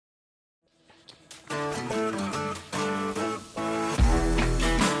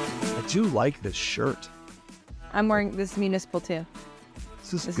do like this shirt. I'm wearing this Municipal too.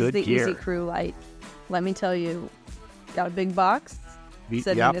 This is the gear. Easy Crew Light. Let me tell you, got a big box.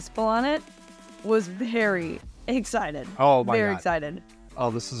 Said Municipal on it. Was very excited. Oh my very God. excited. Oh,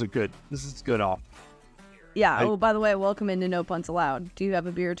 this is good off. Yeah. By the way, welcome into No Punts Allowed. Do you have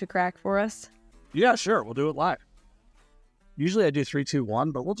a beer to crack for us? Yeah, sure. We'll do it live. Usually I do 3, 2,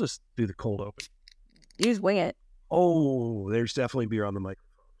 1, but we'll just do the cold open. You just wing it. Oh, there's definitely beer on the microphone.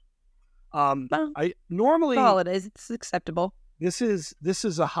 Well, I normally for holidays, it's acceptable. This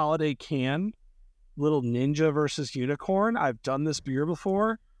is a holiday can, little Ninja versus Unicorn. I've done this beer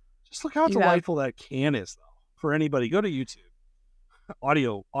before. Just look how delightful that can is, though. For anybody, go to YouTube.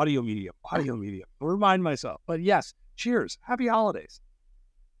 Audio medium. I'll remind myself. But yes, cheers. Happy holidays.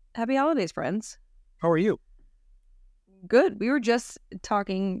 Happy holidays, friends. How are you? Good. We were just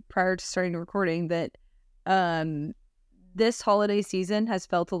talking prior to starting recording that this holiday season has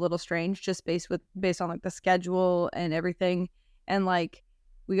felt a little strange, just based on like the schedule and everything. And like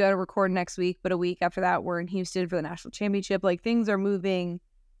we got to record next week, but a week after that we're in Houston for the national championship. Like things are moving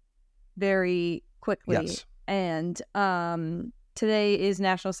very quickly. Yes. And today is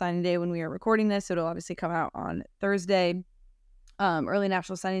National Signing Day when we are recording this, so it'll obviously come out on Thursday. Early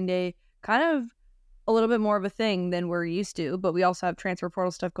National Signing Day, kind of a little bit more of a thing than we're used to, but we also have transfer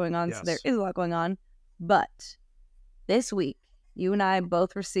portal stuff going on, so there is a lot going on. But this week, you and I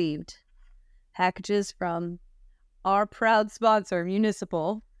both received packages from our proud sponsor,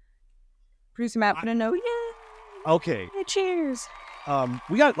 Municipal. Producer Matt put a note. Yay! Okay. Cheers.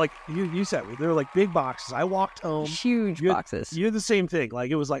 We got, like you said, they were like big boxes. I walked home. Huge boxes. You did the same thing.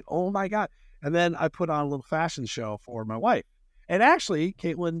 Like it was like, oh my God. And then I put on a little fashion show for my wife. And actually,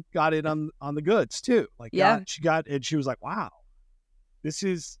 Caitlin got in on the goods too. Like, she was like, wow, this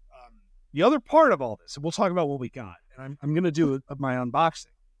is the other part of all this. And we'll talk about what we got. And I'm going to do my unboxing.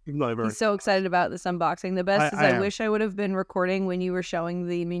 Even though He's so excited about this unboxing. The best is I wish I would have been recording when you were showing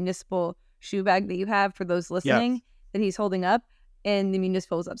the Municipal shoe bag that you have for those listening that he's holding up, and the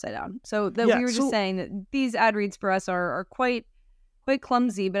Municipal is upside down. So we were just saying that these ad reads for us are quite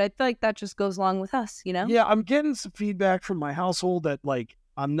clumsy, but I feel like that just goes along with us, you know? Yeah, I'm getting some feedback from my household that like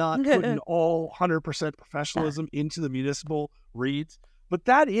I'm not putting all 100% professionalism into the Municipal reads, but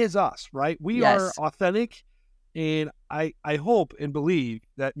that is us, right? We are authentic, and I hope and believe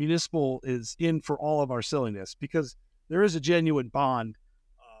that Municipal is in for all of our silliness because there is a genuine bond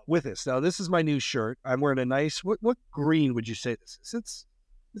with us. Now, this is my new shirt. I'm wearing a nice, what green would you say this is?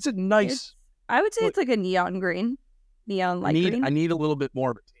 It's a nice. I would say it's like a neon green. Neon light green. I need a little bit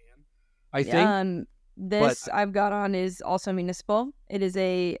more of a tan, I think. This I've got on is also Municipal. It is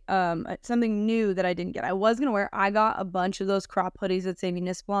a something new that I didn't get. I was gonna wear. I got a bunch of those crop hoodies that say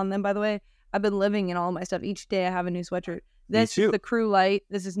Municipal on them. By the way, I've been living in all my stuff. Each day I have a new sweatshirt. This is the Crew Light.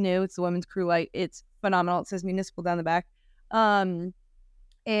 This is new. It's the women's Crew Light. It's phenomenal. It says Municipal down the back.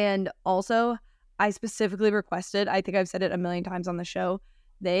 And also I specifically requested. I think I've said it a million times on the show.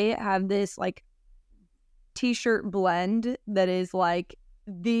 They have this like t-shirt blend that is like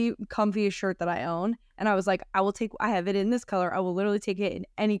the comfiest shirt that I own, and I was like, I have it in this color. I will literally take it in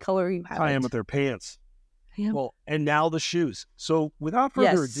any color you have. I am with their pants. Yeah. Well, and now the shoes. So without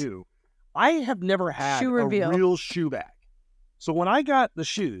further ado, I have never had a real shoe bag. So when I got the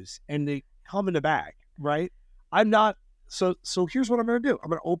shoes and they come in the bag, right? I'm not. So here's what I'm going to do. I'm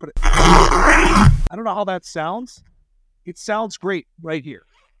going to open it. I don't know how that sounds. It sounds great right here.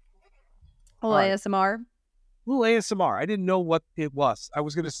 Little ASMR. Little ASMR. I didn't know what it was. I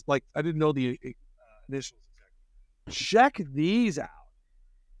was going to I didn't know the initials. Check these out.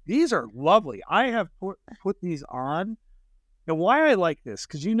 These are lovely. I have put these on. And why I like this,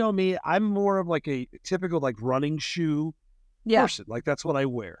 because you know me, I'm more of like a typical like running shoe person. Like that's what I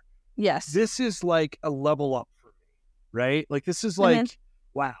wear. Yes. This is like a level up for me, right? Like this is like,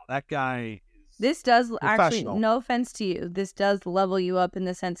 wow, that guy is This does actually, no offense to you, this does level you up in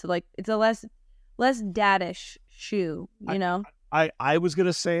the sense of like, it's a less daddish shoe, you know? I was going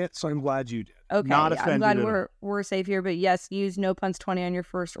to say it, so I'm glad you did. Okay, Not offended I'm glad we're safe here, but yes, use No Punts 20 on your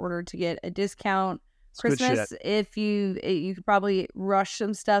first order to get a discount. Christmas, if you could probably rush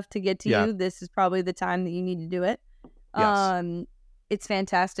some stuff to get to you, this is probably the time that you need to do it. Yes. It's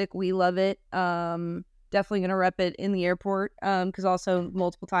fantastic. We love it. Definitely going to rep it in the airport because also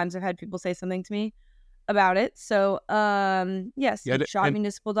multiple times I've had people say something to me about it. So, yes,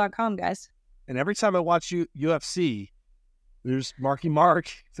 shopmunicipal.com, guys. And every time I watch UFC, there's Marky Mark,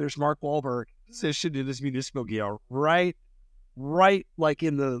 there's Mark Wahlberg positioned in this Municipal gear, right like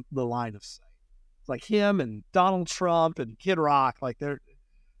in the line of sight. It's like him and Donald Trump and Kid Rock, like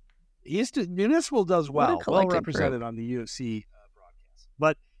Municipal does well represented on the UFC broadcast.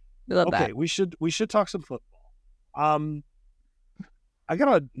 But Love that. we should talk some football. I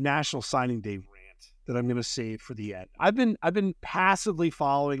got a National Signing Day rant that I'm going to save for the end. I've been passively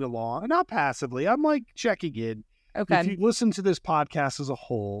following along, not passively. I'm like checking in. Okay. If you listen to this podcast as a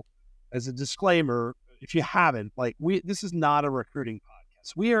whole, as a disclaimer, if you haven't, this is not a recruiting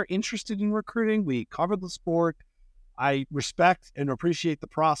podcast. We are interested in recruiting. We cover the sport. I respect and appreciate the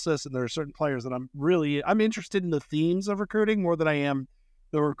process, and there are certain players that I'm interested in the themes of recruiting more than I am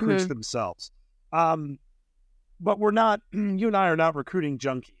the recruits themselves. But we're not, you and I are not recruiting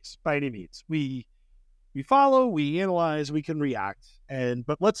junkies by any means. We follow, we analyze, we can react.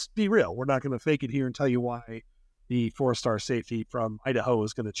 But let's be real. We're not going to fake it here and tell you why the 4-star safety from Idaho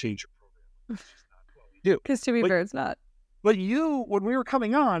is going to change your program. That's not what we do. Because to be fair, it's not. But when we were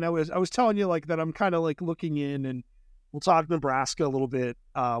coming on, I was telling you that I'm kind of looking in, and we'll talk Nebraska a little bit,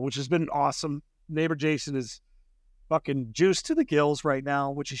 which has been awesome. Neighbor Jason is fucking juiced to the gills right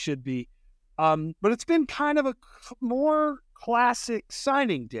now, which he should be. But it's been kind of a more classic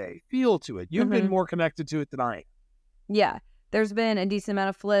signing day feel to it. You've been more connected to it than I am. Yeah. There's been a decent amount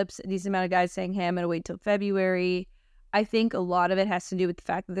of flips, a decent amount of guys saying, hey, I'm going to wait till February. I think a lot of it has to do with the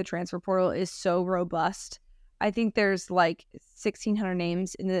fact that the transfer portal is so robust. I think there's 1,600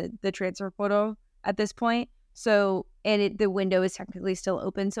 names in the transfer portal at this point. So, and the window is technically still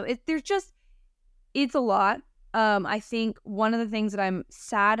open. So it's a lot. I think one of the things that I'm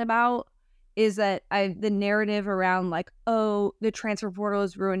sad about is that the narrative around the transfer portal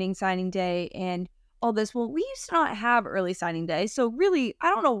is ruining signing day and all this. Well, we used to not have early signing day. So really, I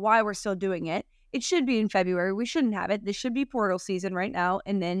don't know why we're still doing it. It should be in February. We shouldn't have it. This should be portal season right now.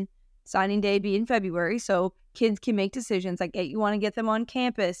 And then signing day be in February. So kids can make decisions you want to get them on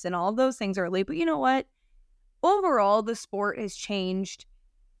campus and all of those things early. But you know what? Overall, the sport has changed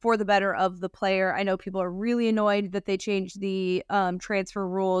for the better of the player. I know people are really annoyed that they changed the transfer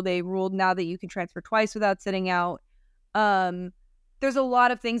rule. They ruled now that you can transfer twice without sitting out. There's a lot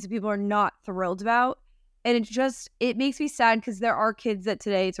of things that people are not thrilled about. And it makes me sad because there are kids that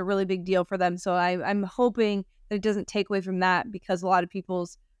today it's a really big deal for them. So I'm hoping that it doesn't take away from that, because a lot of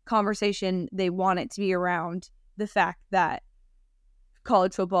people's conversation, they want it to be around the fact that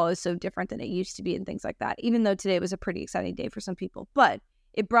college football is so different than it used to be and things like that, even though today was a pretty exciting day for some people. But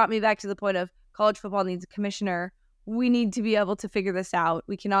it brought me back to the point of college football needs a commissioner. We need to be able to figure this out.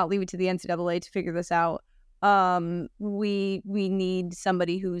 We cannot leave it to the NCAA to figure this out. We need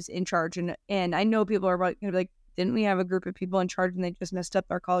somebody who's in charge. And I know people are going to be like, didn't we have a group of people in charge and they just messed up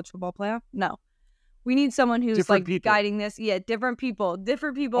our college football playoff? No. We need someone who's guiding this. Yeah, different people.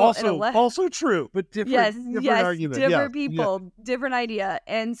 Also true, but different argument. Different people, different idea.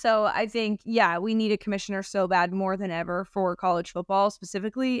 And so I think, we need a commissioner so bad, more than ever, for college football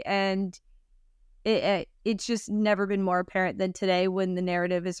specifically. And it's just never been more apparent than today when the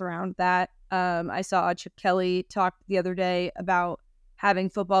narrative is around that. I saw Chip Kelly talk the other day about having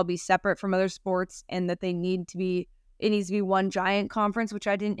football be separate from other sports and that it needs to be one giant conference, which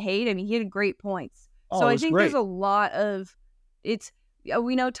I didn't hate. I mean, he had great points. So I think there's a lot of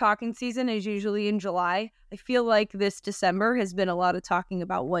we know talking season is usually in July. I feel like this December has been a lot of talking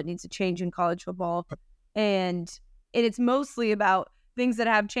about what needs to change in college football. And it's mostly about things that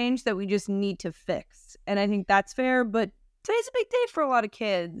have changed that we just need to fix. And I think that's fair. But today's a big day for a lot of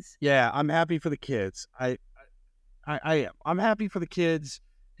kids. Yeah, I'm happy for the kids. I am. I'm happy for the kids.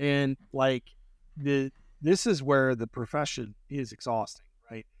 And this is where the profession is exhausting,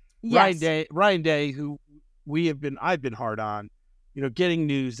 right? Yes. Ryan Day, who I've been hard on, getting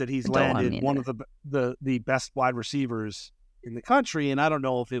news that he's landed one of the best wide receivers in the country. And I don't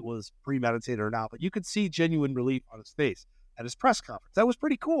know if it was premeditated or not, but you could see genuine relief on his face at his press conference. That was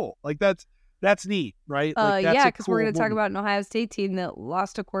pretty cool. That's neat, right? Because we're going to talk about an Ohio State team that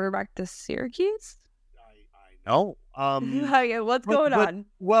lost a quarterback to Syracuse. I know. What's going on?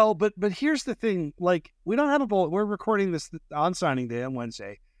 Well, but here's the thing. We don't have a bowl. We're recording this on signing day on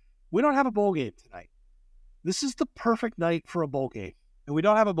Wednesday. We don't have a bowl game tonight. This is the perfect night for a bowl game. And we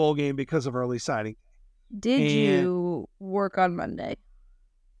don't have a bowl game because of early signing. Did you work on Monday?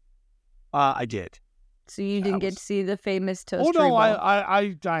 I did. So you didn't get to see the famous toast. Oh no,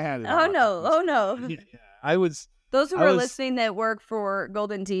 I had it. Oh no. Yeah, I was. Those who were listening that work for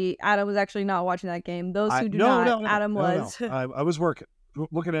Golden Tee, Adam was actually not watching that game. Those who do not, Adam was. No. I was working,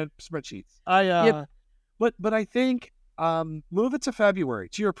 looking at spreadsheets. But I think move it to February.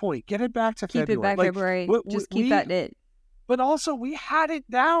 To your point, get it back to February. Keep it back February. Just keep that it. But also, we had it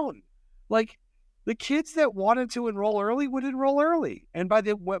down. The kids that wanted to enroll early would enroll early, and by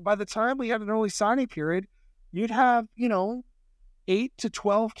the time we had an early signing period, you'd have 8 to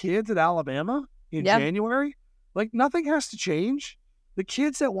 12 kids at Alabama in January. Nothing has to change. The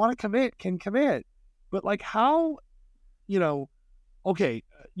kids that want to commit can commit. But like how, okay,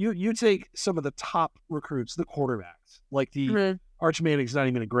 you take some of the top recruits, the quarterbacks, like the Arch Manning's not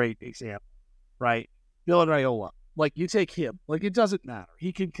even a great example, right? Bill Raiola, like you take him, like it doesn't matter.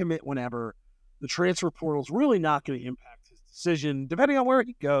 He can commit whenever. The transfer portal's really not going to impact his decision, depending on where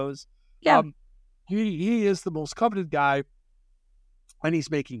he goes. Yeah. He is the most coveted guy, and he's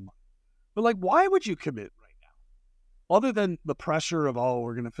making money. But like, why would you commit right now? Other than the pressure of,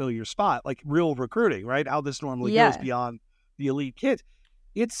 we're going to fill your spot, like real recruiting, right? How this normally goes beyond the elite kids.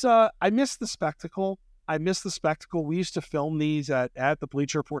 It's, I miss the spectacle. We used to film these at the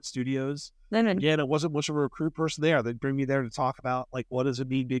Bleacher Report studios. Again, it wasn't much of a recruit person there. They'd bring me there to talk about, like, what does it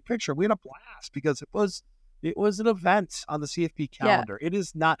mean big picture? We had a blast because it was an event on the CFP calendar. It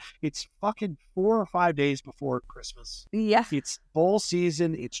is not, it's fucking 4 or 5 days before Christmas. Yeah. It's bowl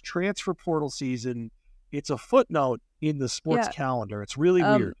season. It's transfer portal season. It's a footnote in the sports calendar. It's really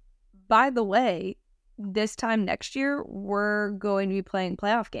weird. By the way, this time next year, we're going to be playing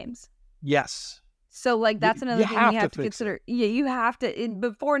playoff games. Yes. So, like, that's another thing you have to consider. Yeah, you have to,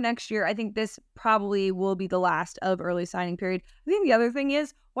 before next year, I think this probably will be the last of early signing period. I think the other thing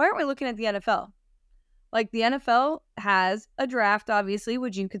is, why aren't we looking at the NFL? Like, the NFL has a draft, obviously,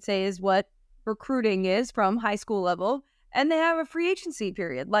 which you could say is what recruiting is from high school level, and they have a free agency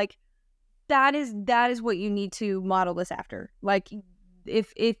period. Like, that is what you need to model this after. Like,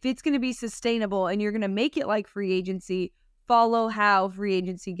 if it's going to be sustainable and you're going to make it like free agency, follow how free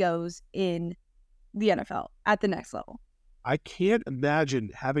agency goes in the NFL at the next level. I can't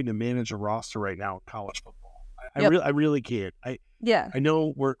imagine having to manage a roster right now in college football. I really can't. I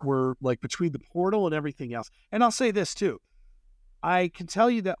know we're like between the portal and everything else. And I'll say this too. I can tell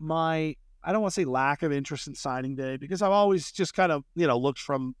you that I don't want to say lack of interest in signing day, because I've always just kind of, looked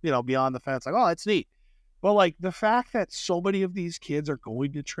from, beyond the fence, like, oh, that's neat. But like the fact that so many of these kids are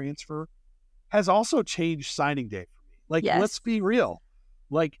going to transfer has also changed signing day for me. Like, let's be real.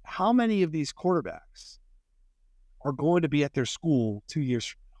 Like, how many of these quarterbacks are going to be at their school 2 years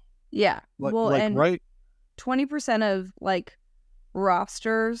from now? Yeah. And right? 20% of, like,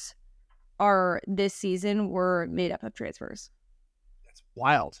 rosters are this season were made up of transfers. That's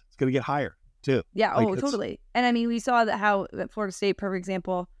wild. It's going to get higher, too. Yeah, totally. And, I mean, we saw that how at Florida State, perfect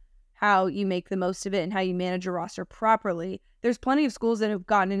example, how you make the most of it and how you manage a roster properly. There's plenty of schools that have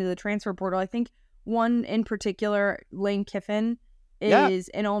gotten into the transfer portal. I think one in particular, Lane Kiffin, is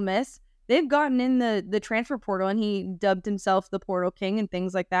in Ole Miss. They've gotten in the transfer portal, and he dubbed himself the Portal King and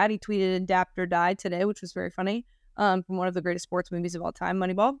things like that. He tweeted "Adapt or Die" today, which was very funny, from one of the greatest sports movies of all time,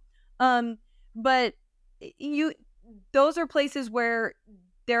 Moneyball. But those are places where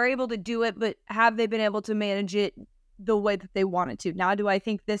they're able to do it, but have they been able to manage it the way that they wanted to? Now, do I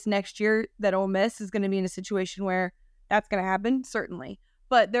think this next year that Ole Miss is going to be in a situation where that's going to happen? Certainly.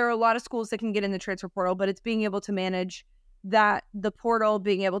 But there are a lot of schools that can get in the transfer portal, but it's being able to manage that, the portal,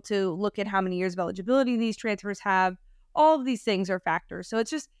 being able to look at how many years of eligibility these transfers have. All of these things are factors. So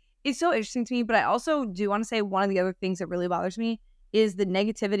it's so interesting to me. But I also do want to say one of the other things that really bothers me is the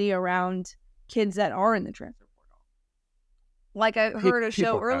negativity around kids that are in the transfer portal. Like, I heard a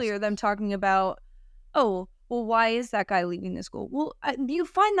show earlier, them talking about, oh, well, why is that guy leaving the school? Well, you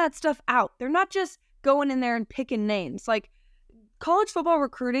find that stuff out. They're not just going in there and picking names. Like, college football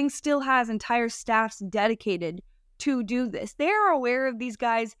recruiting still has entire staffs dedicated to do this. They are aware of these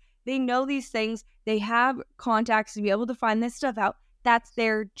guys. They know these things. They have contacts to be able to find this stuff out. That's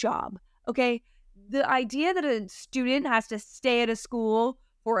their job. Okay? The idea that a student has to stay at a school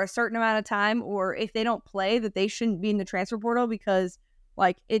for a certain amount of time, or if they don't play, that they shouldn't be in the transfer portal because,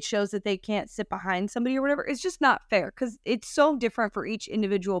 like, it shows that they can't sit behind somebody or whatever, it's just not fair, because it's so different for each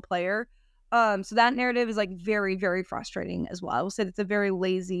individual player. So that narrative is, like, very, very frustrating as well. I will say it's a very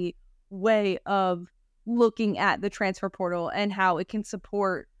lazy way of looking at the transfer portal and how it can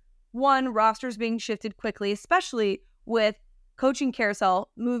support, one, rosters being shifted quickly, especially with coaching carousel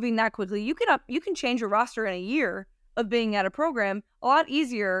moving that quickly. You can change your roster in a year of being at a program a lot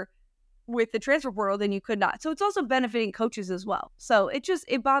easier with the transfer portal than you could not. So it's also benefiting coaches as well. So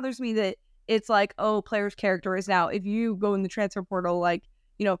it bothers me that it's like, oh, players' character is now, if you go in the transfer portal, like,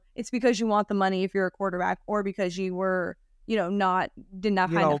 it's because you want the money if you're a quarterback, or because you were, did not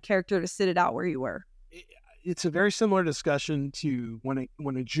have enough character to sit it out where you were. It's a very similar discussion to when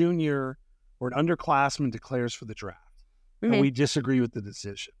a junior or an underclassman declares for the draft, and we disagree with the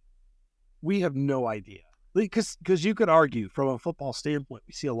decision. We have no idea, because you could argue from a football standpoint,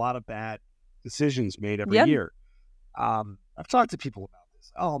 we see a lot of bad decisions made every year. I've talked to people about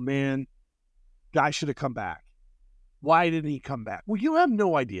this. Oh man, guy should have come back. Why didn't he come back? Well, you have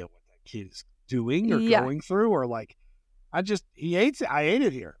no idea what that kid is doing or going through, or like, he hates it. I hate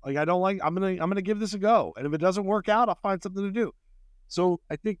it here. Like, I don't like, I'm going to give this a go. And if it doesn't work out, I'll find something to do. So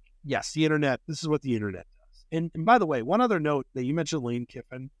I think, yes, the internet, this is what the internet does. And by the way, one other note that you mentioned Lane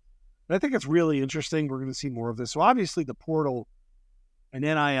Kiffin, and I think it's really interesting. We're going to see more of this. So obviously the portal and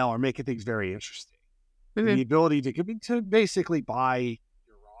NIL are making things very interesting. Mm-hmm. The ability to basically buy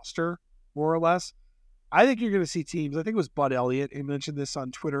your roster, more or less. I think you're going to see teams, I think it was Bud Elliott, he mentioned this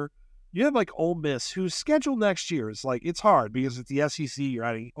on Twitter. You have like Ole Miss, whose schedule next year is like, it's hard because it's the SEC. You're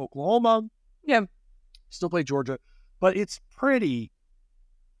adding Oklahoma. Yeah. Still play Georgia. But it's pretty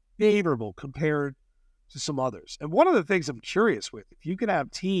favorable compared to some others. And one of the things I'm curious with, if you could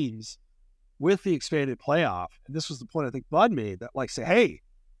have teams with the expanded playoff, and this was the point I think Bud made, that like say, hey,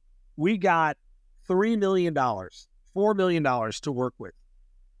 we got $3 million, $4 million to work with.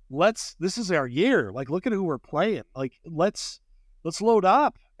 This is our year. Like, look at who we're playing. Like, let's load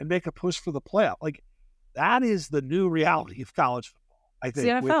up and make a push for the playoff. Like, that is the new reality of college football. I think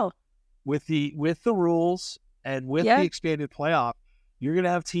it's the NFL. With the rules and with the expanded playoff, you're going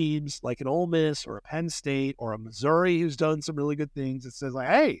to have teams like an Ole Miss or a Penn State or a Missouri who's done some really good things that says like,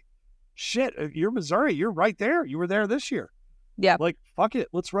 hey, shit, you're Missouri. You're right there. You were there this year. Yeah. Like, fuck it.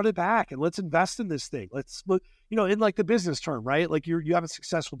 Let's run it back and let's invest in this thing. Let's look, in like the business term, right? Like you have a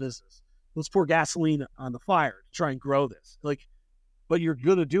successful business. Let's pour gasoline on the fire to try and grow this. Like, but you're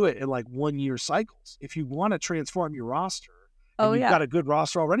going to do it in like 1 year cycles. If you want to transform your roster and you've got a good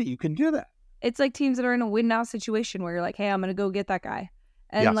roster already, you can do that. It's like teams that are in a win now situation where you're like, hey, I'm going to go get that guy.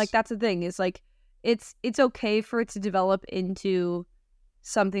 And like, that's the thing is like, it's okay for it to develop into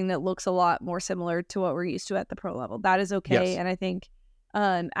something that looks a lot more similar to what we're used to at the pro level. That is okay. Yes. And I think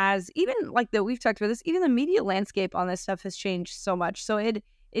as even like that we've talked about this, even the media landscape on this stuff has changed so much. So it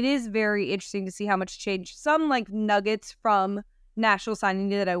is very interesting to see how much change. Some like nuggets from National Signing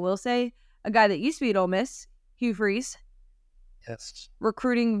Day that I will say, a guy that used to be at Ole Miss, Hugh Freeze. Yes.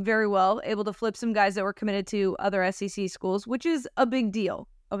 Recruiting very well, able to flip some guys that were committed to other SEC schools, which is a big deal.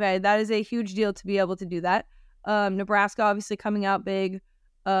 Okay, that is a huge deal to be able to do that. Nebraska obviously coming out big.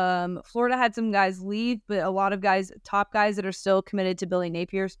 Florida had some guys leave, but a lot of guys, top guys that are still committed to Billy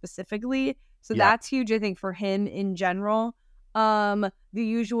Napier specifically. So that's huge, I think, for him in general. The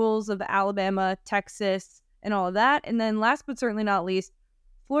usuals of Alabama, Texas, and all of that. And then last but certainly not least,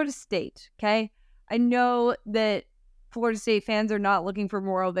 Florida State. Okay, I know that Florida State fans are not looking for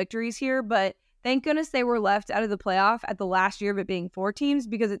moral victories here, but thank goodness they were left out of the playoff at the last year of it being 4 teams,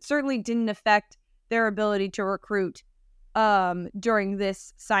 because it certainly didn't affect their ability to recruit during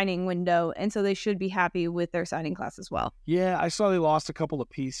this signing window. And so they should be happy with their signing class as well. Yeah, I saw they lost a couple of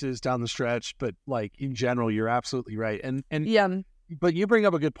pieces down the stretch, but like in general, you're absolutely right. And but you bring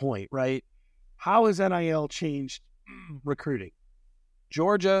up a good point, right? How has NIL changed recruiting?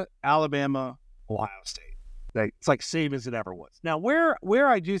 Georgia, Alabama, Ohio State. It's like same as it ever was. Now, where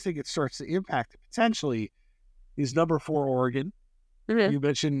I do think it starts to impact it potentially is number 4 Oregon. Mm-hmm. You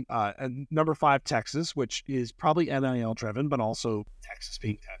mentioned number 5 Texas, which is probably NIL driven, but also Texas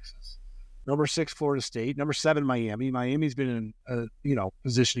being Texas. Number 6 Florida State. Number 7 Miami. Miami's been in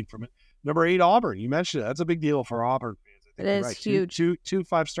positioning from it. Number 8 Auburn. You mentioned it. That's a big deal for Auburn fans. I think it is huge. Two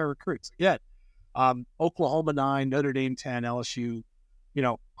 5-star recruits. Again, Oklahoma 9, Notre Dame 10, LSU.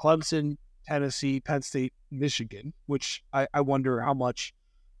 Clemson, Tennessee, Penn State, Michigan, which I wonder how much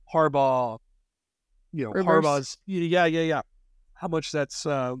Harbaugh's, how much that's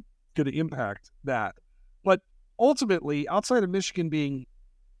going to impact that. But ultimately, outside of Michigan being,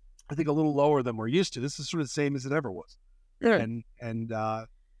 I think, a little lower than we're used to, this is sort of the same as it ever was. Sure. And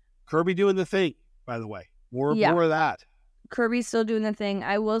Kirby doing the thing, by the way. More of that. Kirby's still doing the thing.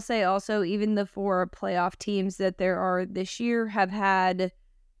 I will say also, even the 4 playoff teams that there are this year have had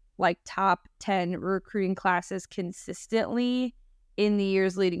like top 10 recruiting classes consistently in the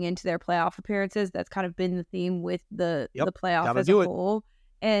years leading into their playoff appearances. That's kind of been the theme with the playoff as a whole.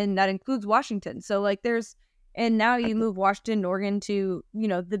 And that includes Washington. So like and now you move Washington and Oregon to,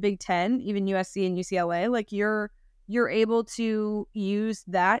 the Big Ten, even USC and UCLA. Like you're able to use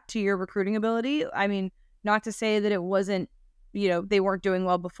that to your recruiting ability. I mean, not to say that it wasn't, they weren't doing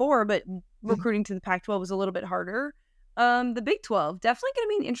well before, but recruiting to the Pac-12 was a little bit harder. The Big 12, definitely going to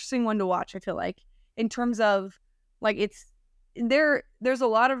be an interesting one to watch, I feel like, in terms of, like, there's a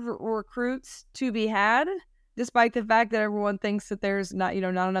lot of recruits to be had, despite the fact that everyone thinks that there's not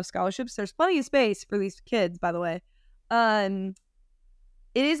enough scholarships. There's plenty of space for these kids, by the way. It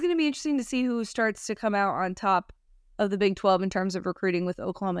is going to be interesting to see who starts to come out on top of the Big 12 in terms of recruiting, with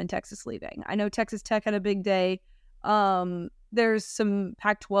Oklahoma and Texas leaving. I know Texas Tech had a big day. There's some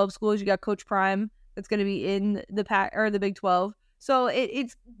Pac-12 schools. You got Coach Prime that's going to be in the Big 12. So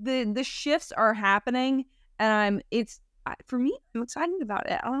it's the shifts are happening, and it's for me, I'm excited about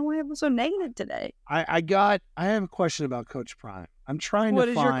it. I don't know why I was so negative today. I have a question about Coach Prime. I'm trying What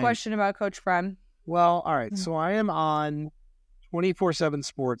to is find... your question about Coach Prime? Well, all right. So I am on 24/7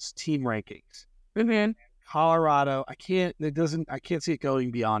 Sports team rankings. Mm-hmm. Colorado, I can't see it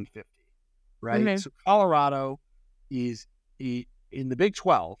going beyond 50, right? Mm-hmm. So Colorado is in the Big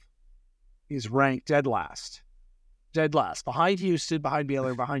 12 is ranked dead last, behind Houston, behind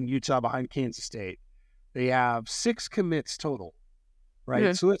Baylor, behind Utah, behind Kansas State. They have 6 commits total, right?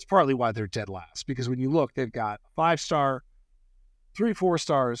 Mm-hmm. So that's partly why they're dead last, because when you look, they've got 5-star, 3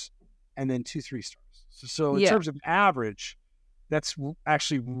 4-stars, and then 2 3-stars. So in terms of average, that's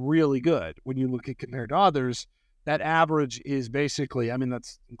actually really good. When you look at compared to others, that average is basically, I mean,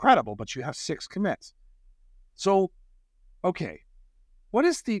 that's incredible, but you have 6 commits. So, okay. What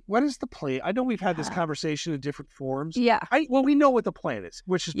is the plan? I know we've had this conversation in different forms. Yeah. We know what the plan is,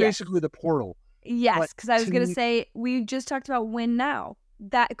 which is basically the portal. Yes, because I was going to say, we just talked about win now.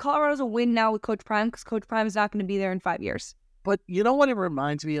 That Colorado's a win now with Coach Prime, because Coach Prime is not going to be there in 5 years. But you know what it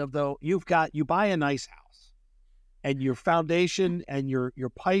reminds me of, though? You buy a nice house, and your foundation and your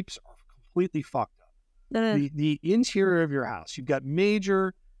pipes are completely fucked up. The interior of your house, you've got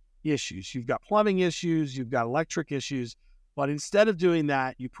major issues. You've got plumbing issues. You've got electric issues. But instead of doing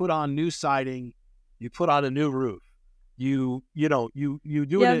that, you put on new siding, you put on a new roof. You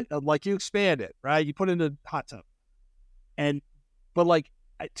do it like you expand it, right? You put in a hot tub. But like,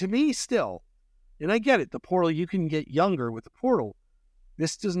 to me still, and I get it, the portal, you can get younger with the portal.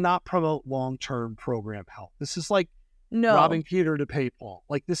 This does not promote long-term program health. This is like robbing Peter to pay Paul.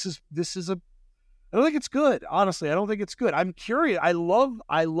 Like I don't think it's good. Honestly, I don't think it's good. I'm curious. I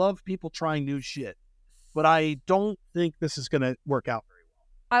love people trying new shit, but I don't think this is going to work out very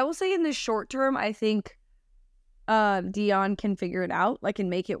well. I will say in the short term, I think Dion can figure it out, like, and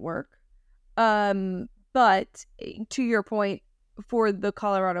make it work. But to your point, for the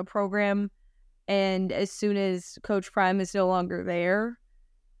Colorado program, and as soon as Coach Prime is no longer there,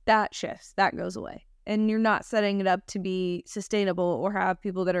 that shifts, that goes away. And you're not setting it up to be sustainable or have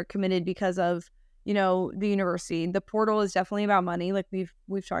people that are committed because of, the university. The portal is definitely about money, like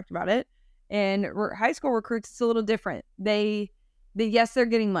we've talked about it. And high school recruits, it's a little different. Yes, they're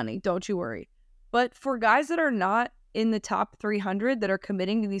getting money, don't you worry. But for guys that are not in the top 300 that are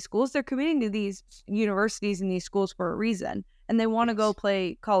committing to these schools, they're committing to these universities and these schools for a reason. And they want to go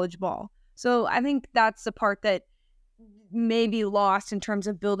play college ball. So I think that's the part that may be lost in terms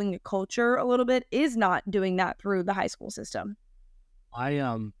of building a culture a little bit, is not doing that through the high school system.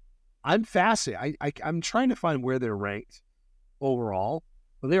 I'm fascinated. I'm trying to find where they're ranked overall,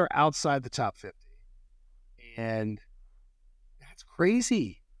 but they are outside the top 50. And that's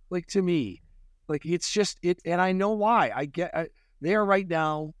crazy. Like, to me, like, it's just it. And I know why. They are right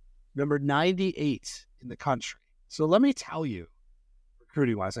now number 98 in the country. So let me tell you,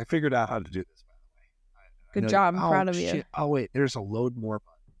 recruiting wise, I figured out how to do this, by the way. Good job. I'm proud of you. Oh, wait, there's a load more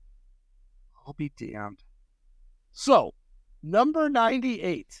button. I'll be damned. So, number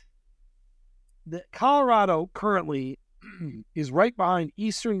 98. The Colorado currently is right behind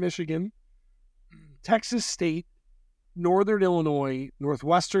Eastern Michigan, Texas State, Northern Illinois,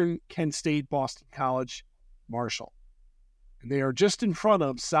 Northwestern, Kent State, Boston College, Marshall. And they are just in front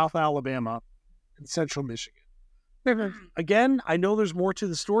of South Alabama and Central Michigan. Again, I know there's more to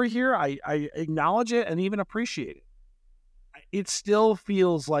the story here. I acknowledge it and even appreciate it. It still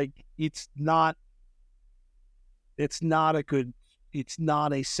feels like it's not a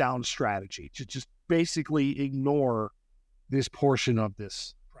sound strategy to just basically ignore this portion of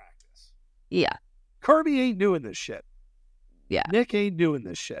this practice. Yeah. Kirby ain't doing this shit. Yeah. Nick ain't doing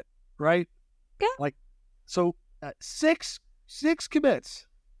this shit, right? Yeah. Like, so 6 commits.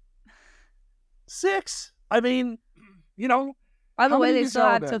 6. I mean, By the way, they still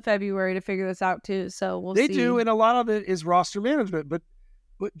have till February to figure this out too, so we'll see. They do, and a lot of it is roster management, but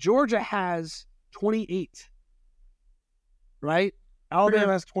Georgia has 28, right?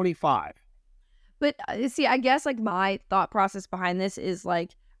 Alabama has 25. But see, I guess like my thought process behind this is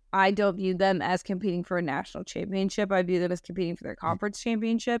like, I don't view them as competing for a national championship. I view them as competing for their conference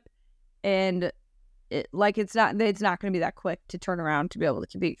championship, and it's not going to be that quick to turn around to be able to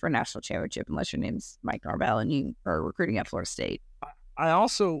compete for a national championship unless your name's Mike Norvell and you are recruiting at Florida State. I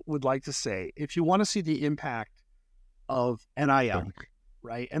also would like to say, if you want to see the impact of NIL,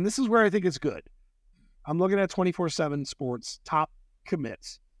 right? And this is where I think it's good. I'm looking at 24/7 Sports top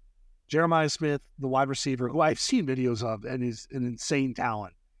commits. Jeremiah Smith, the wide receiver, who I've seen videos of and is an insane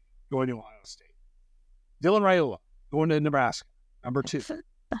talent, going to Ohio State. Dylan Raiola going to Nebraska, number 2,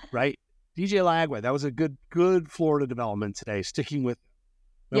 right? DJ Lagway, that was a good Florida development today, sticking with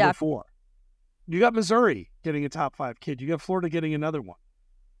number 4. You got Missouri getting a top 5 kid. You got Florida getting another one.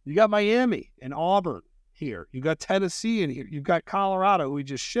 You got Miami and Auburn here. You got Tennessee in here. You've got Colorado, who we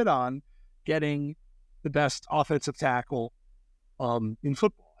just shit on, getting the best offensive tackle in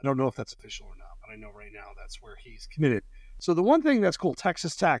football. I don't know if that's official or not, but I know right now that's where he's committed. So the one thing that's cool,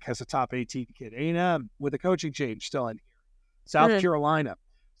 Texas Tech has a top 18 kid. A&M with a coaching change still in here. South Carolina.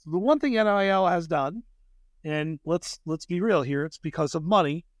 So the one thing NIL has done, and let's be real here, it's because of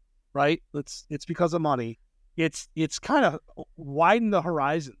money, right? It's because of money. It's kind of widened the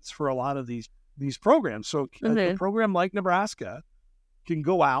horizons for a lot of these programs. So a program like Nebraska can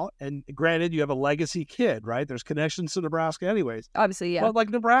go out, and granted, you have a legacy kid, right? There's connections to Nebraska anyways. Obviously, yeah. But like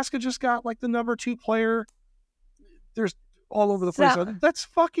Nebraska just got like the number 2 player. There's all over the place. That's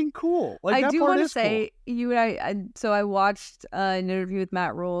fucking cool. Like, I do want to say, cool. you and I, so I watched an interview with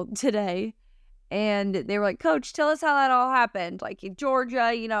Matt Rule today, and they were like, Coach, tell us how that all happened. Like in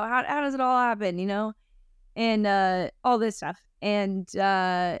Georgia, you know, how does it all happen, you know? And all this stuff. And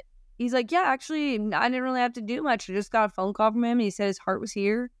he's like, yeah, actually, I didn't really have to do much. I just got a phone call from him, and he said his heart was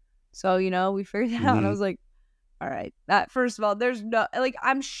here. So, you know, we figured that out. And I was like, all right. That, first of all, there's no, like,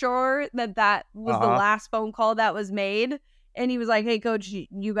 I'm sure that was the last phone call that was made. And he was like, hey, Coach,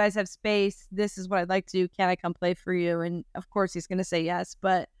 you guys have space. This is what I'd like to do. Can I come play for you? And of course, he's going to say yes.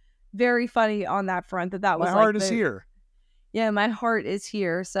 But very funny on that front that was my heart is here. Yeah, my heart is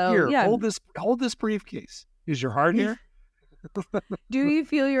here. So here, yeah. hold this briefcase. Is your heart here? Do you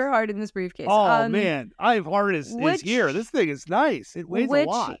feel your heart in this briefcase? Oh, man. My heart is here. This thing is nice. It weighs a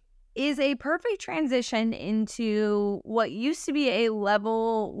lot. Is a perfect transition into what used to be a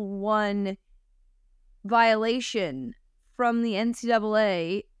level 1 violation from the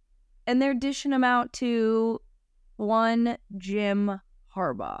NCAA, and they're dishing them out to one Jim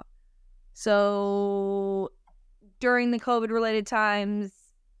Harbaugh. So during the COVID-related times,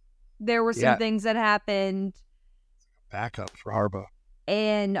 there were some things that happened. Backup for Harbaugh.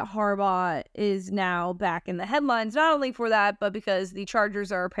 And Harbaugh is now back in the headlines, not only for that, but because the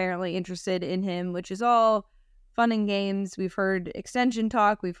Chargers are apparently interested in him, which is all fun and games. We've heard extension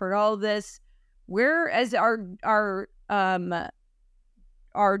talk. We've heard all of this. We're, as our Jim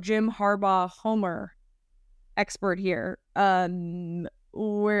Harbaugh homer expert here, how do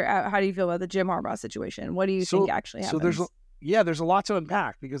you feel about the Jim Harbaugh situation? What do you think actually happens? So there's a lot to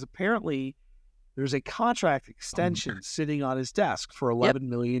unpack, because apparently there's a contract extension sitting on his desk for $11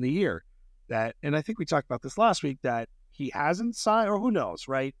 million a year. And I think we talked about this last week, that he hasn't signed, or who knows,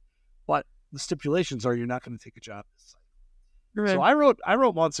 right? But the stipulations are you're not going to take a job this cycle. Right. So I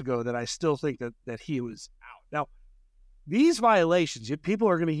wrote months ago that I still think that he was out. Now, these violations, people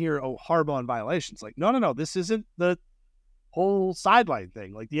are going to hear, Harbaugh on violations. Like, no, this isn't the whole sideline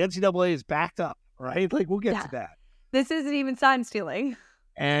thing. Like, the NCAA is backed up, right? Like, we'll get to that. This isn't even sign stealing.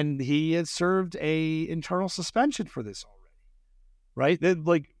 And he had served a internal suspension for this already, right?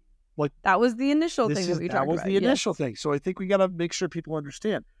 Like that was the initial thing that we talked about. That was the initial thing. So I think we got to make sure people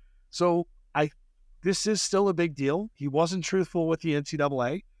understand. So this is still a big deal. He wasn't truthful with the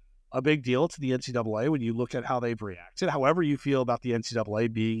NCAA. A big deal to the NCAA when you look at how they've reacted. However you feel about the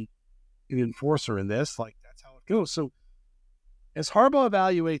NCAA being an enforcer in this, like, that's how it goes. So as Harbaugh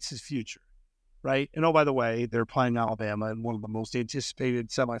evaluates his future, right? And by the way, they're playing Alabama in one of the most anticipated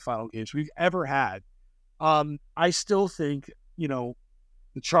semifinal games we've ever had. I still think, the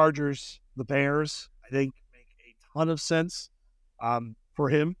Chargers, the Bears, I think make a ton of sense for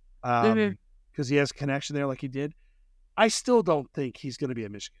him because he has a connection there like he did. I still don't think he's going to be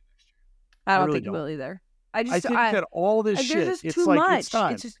at Michigan next year. I don't think he will either. I think that all this shit, it's too like, much. It's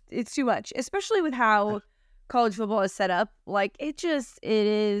time. It's too much, especially with how college football is set up. Like, it is.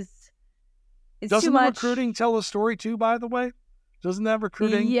 Doesn't the recruiting tell a story too, by the way? Doesn't that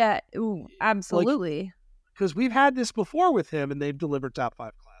recruiting? Yeah, absolutely. Because we've had this before with him, and they've delivered top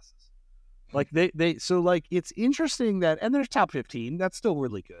 5 classes. Like so like, it's interesting that, and there's top 15, that's still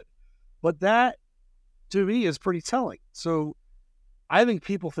really good. But that, to me, is pretty telling. So I think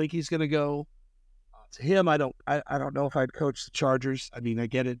people think he's going to go. To him, I don't know if I'd coach the Chargers. I mean, I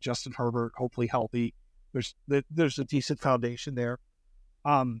get it. Justin Herbert, hopefully healthy. There's a decent foundation there.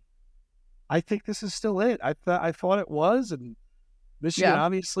 I think this is still it. I thought it was, and Michigan,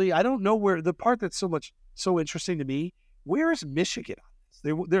 obviously, I don't know where the part that's so interesting to me. Where is Michigan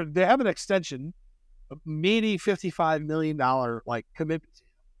on this? They have an extension, maybe $55 million commitment to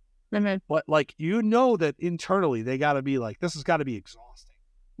him. Mm-hmm. But that internally they got to be like, this has got to be exhausting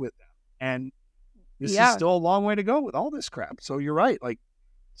with them, and this is still a long way to go with all this crap. So you're right. Like,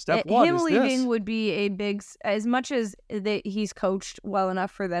 step one him is leaving would be a big, as much as he's coached well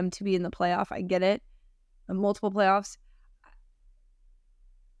enough for them to be in the playoff. I get it, multiple playoffs.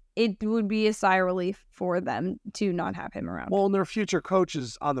 it would be a sigh of relief for them to not have him around. Well, and their future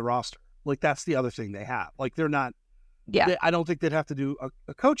coaches on the roster. Like, that's the other thing they have. Like, they're not. Yeah. I don't think they'd have to do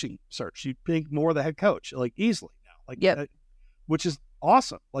a coaching search. You'd think more the head coach, like, easily now. Like, which is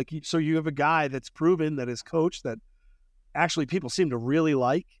awesome. Like, so you have a guy that's proven that his coach that actually people seem to really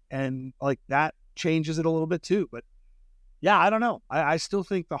like, and like that changes it a little bit too. But yeah, I don't know. I still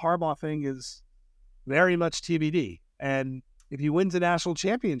think the Harbaugh thing is very much TBD. And if he wins a national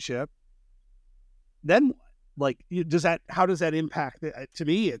championship, then what? Like, how does that impact it? To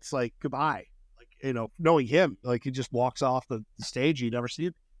me, it's like goodbye. Like, knowing him, like he just walks off the stage, you never see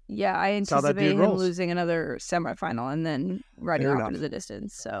it. Yeah, I anticipate him losing another semifinal and then riding off into the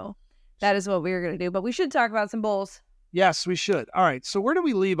distance. So that is what we're going to do. But we should talk about some bowls. Yes, we should. All right. So where do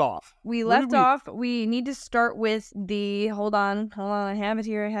we leave off? We need to start with the, hold on. I have it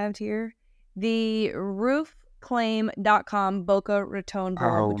here. The roofclaim.com Boca Raton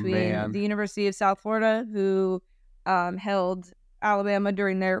Bowl between the University of South Florida, who held Alabama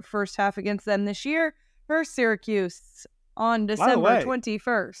during their first half against them this year, versus Syracuse on December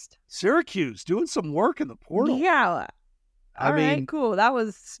 21st. Syracuse doing some work in the portal. Yeah. All right, cool. That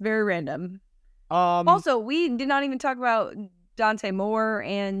was very random. Also, we did not even talk about Dante Moore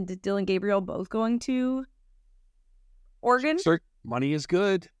and Dylan Gabriel both going to Oregon. Money is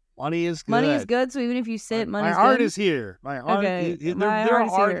good. So even if you sit, money's good. My heart is here. My heart. Okay.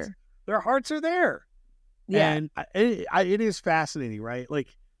 Their hearts are there. Yeah. And it is fascinating, right? Like,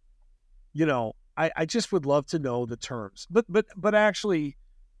 I just would love to know the terms. But actually,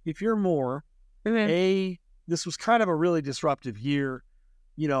 if you're Moore, this was kind of a really disruptive year.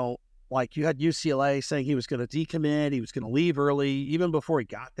 Like you had UCLA saying he was going to decommit, he was going to leave early, even before he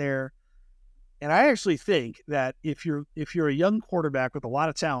got there. And I actually think that if you're a young quarterback with a lot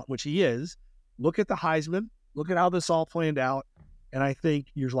of talent, which he is, look at the Heisman, look at how this all planned out, and I think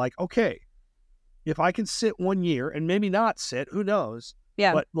you're like, okay, if I can sit 1 year and maybe not sit, who knows?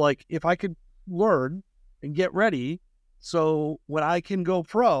 Yeah. But like if I could learn and get ready, so when I can go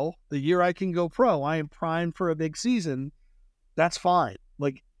pro, the year I can go pro, I am primed for a big season. That's fine.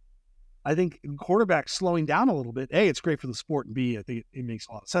 Like, I think quarterbacks slowing down a little bit, A, it's great for the sport, and B, I think it makes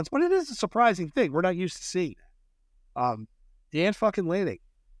a lot of sense. But it is a surprising thing. We're not used to seeing that. Dan fucking Lanning,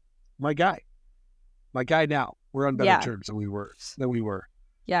 my guy now. We're on better terms than we were.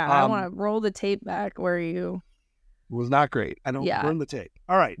 Yeah, I want to roll the tape back where you... It was not great. I don't burn the tape.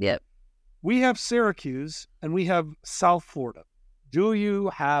 All right. Yep. We have Syracuse and we have South Florida. Do you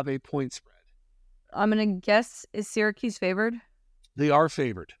have a point spread? I'm going to guess, is Syracuse favored? They are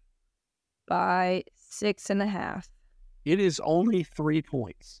favored. By 6.5. It is only 3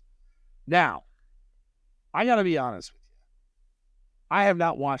 points. Now, I got to be honest with you. I have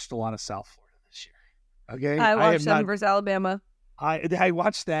not watched a lot of South Florida this year. Okay? I watched them versus Alabama. I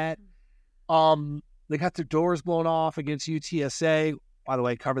watched that. They got their doors blown off against UTSA. By the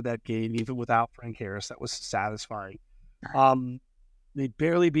way, covered that game even without Frank Harris. That was satisfying. They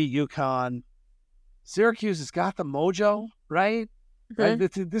barely beat UConn. Syracuse has got the mojo, right? Mm-hmm. Right?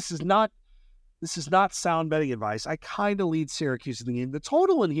 This is not sound betting advice. I kind of lead Syracuse in the game. The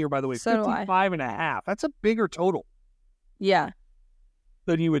total in here, by the way, 55.5. That's a bigger total. Yeah.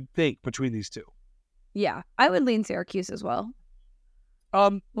 Than you would think between these two. Yeah. I would lean Syracuse as well.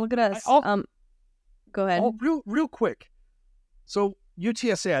 Look at us. Go ahead. Real quick. So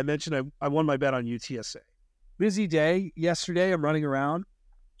UTSA, I mentioned I won my bet on UTSA. Busy day yesterday. I'm running around.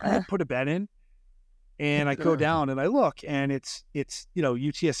 I put a bet in. And I go down and I look, and it's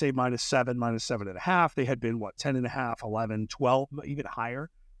UTSA -7, -7.5. They had been 10.5, 11, 12, even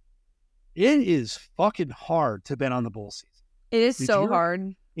higher. It is fucking hard to bet on the bowl season. It is so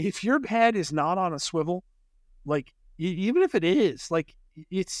hard. If your head is not on a swivel, like even if it is, like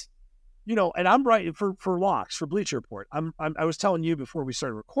it's, and I'm writing for locks for Bleacher Report. I was telling you before we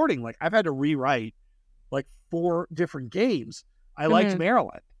started recording, like I've had to rewrite like 4 different games. I liked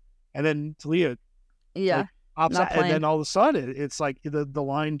Maryland, and then Talia. Yeah. And then all of a sudden it's like the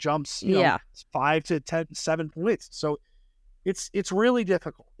line jumps, 5 to 10, 7 points. So it's really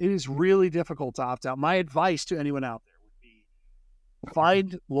difficult. It is really difficult to opt out. My advice to anyone out there would be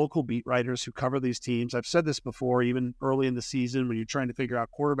find local beat writers who cover these teams. I've said this before, even early in the season when you're trying to figure out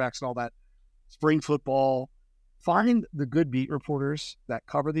quarterbacks and all that, spring football, find the good beat reporters that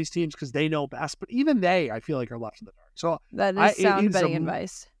cover these teams because they know best. But even they, I feel like, are left in the dark. So that is sound betting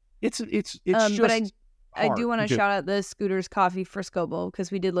advice. It's just. But I do want to shout out the Scooter's Coffee Frisco Bowl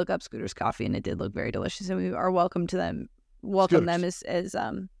because we did look up Scooter's Coffee and it did look very delicious, and we are welcome them as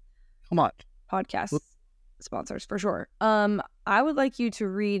come on podcast sponsors for sure. I would like you to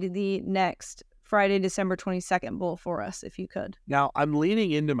read the next Friday, December 22nd bowl for us, if you could. Now, I'm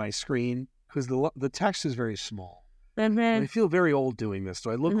leaning into my screen because the text is very small. Mm-hmm. I feel very old doing this.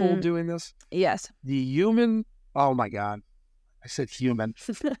 Do I look old doing this? Yes. The human... Oh, my God. I said human.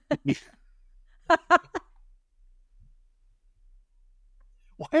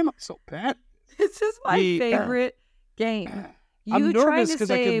 Why am I so bad? This is my favorite game. I'm nervous because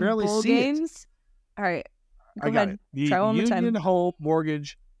I can barely see games? it. All right. Go I got ahead. it. Try one more Union time. Home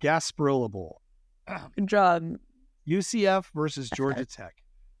Mortgage Gasparilla Bowl. Good job. UCF versus Georgia Tech.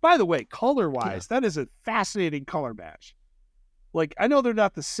 By the way, color-wise, that is a fascinating color match. Like, I know they're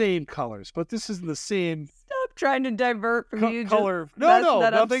not the same colors, but this is the same... Stop trying to divert from you. Color. No,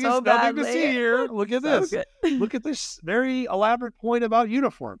 nothing to see here. Look at this. Look at this very elaborate point about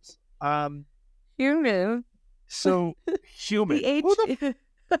uniforms. Human. So, human. The H...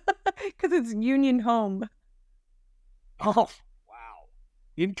 Because it's Union Home. Oh, wow.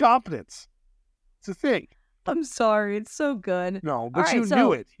 Incompetence. It's a thing. I'm sorry. It's so good. No, but you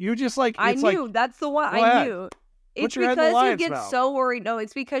knew it. You just like... I knew. That's the one. I knew. It's because you get so worried. No,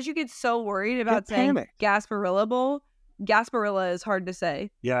 it's because you get so worried about saying Gasparilla Bowl. Gasparilla is hard to say.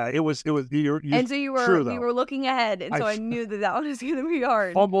 Yeah, it was. And so you were looking ahead, and so I knew that one was going to be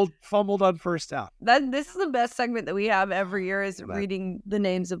hard. Fumbled on first down. This is the best segment that we have every year is reading the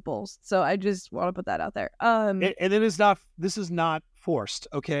names of bowls. So I just want to put that out there. And it is not. This is not forced.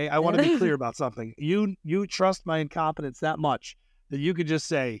 Okay, I want to be clear about something. You trust my incompetence that much that you could just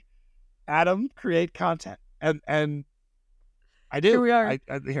say, Adam, create content. And I do. Here we are.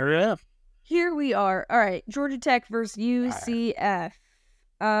 Here I am. Here we are. All right. Georgia Tech versus UCF.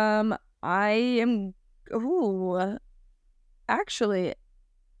 I am... Ooh. Actually,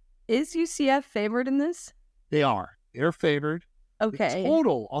 is UCF favored in this? They are. They're favored. Okay. The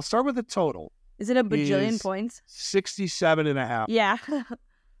total. I'll start with the total. Is it a bajillion points? 67.5. Yeah.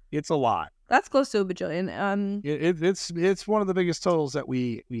 It's a lot. That's close to a bajillion. It's one of the biggest totals that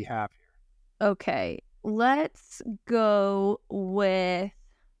we have here. Okay. Let's go with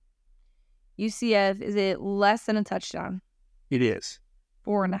UCF. Is it less than a touchdown? It is.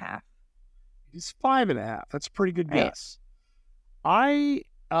 4.5. It's 5.5. That's a pretty good guess. I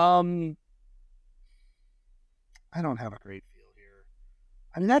don't have a great feel here.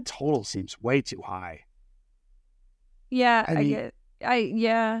 I mean, that total seems way too high. Yeah, I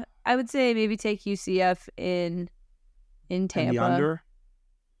would say maybe take UCF in Tampa. And the under?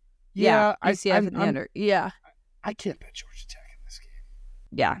 Yeah, UCF in the under. Yeah. I can't bet Georgia Tech in this game.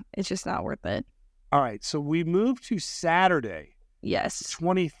 Yeah, it's just not worth it. All right, so we move to Saturday. Yes.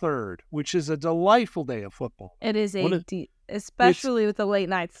 23rd, which is a delightful day of football. It is especially with the late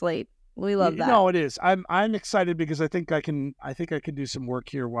night slate. We love that. No, it is. I'm excited because I think I can do some work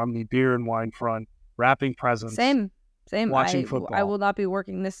here on the beer and wine front, wrapping presents. Same. Watching football. I will not be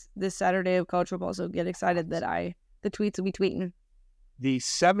working this Saturday of college football, so get excited that the tweets will be tweeting. The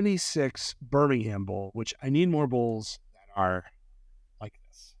 76 Birmingham Bowl, which I need more bowls that are like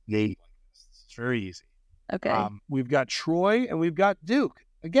this. It's very easy. Okay. We've got Troy and we've got Duke.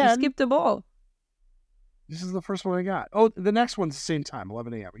 Again. You skipped a bowl. This is the first one I got. Oh, the next one's the same time,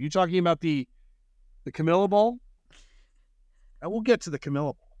 11 a.m. Are you talking about the Camilla Bowl? And we'll get to the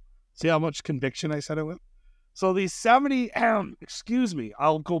Camilla Bowl. See how much conviction I said it with? So the 70,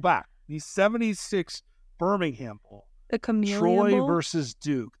 I'll go back. The 76 Birmingham Bowl. The Camellia Troy Bowl? versus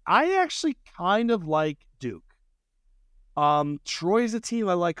Duke. I actually kind of like Duke. Troy's a team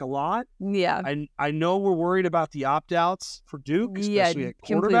I like a lot. Yeah. I know we're worried about the opt-outs for Duke, especially at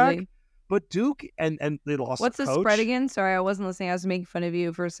quarterback. Completely. But Duke and they lost. What's the coach. spread again? Sorry, I wasn't listening. I was making fun of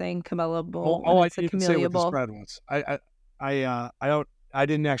you for saying Camilla Bowl. I didn't even say what Bowl. the spread was. I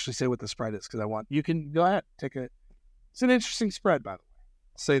didn't actually say what the spread is because you can go ahead, take it. It's an interesting spread, by the way.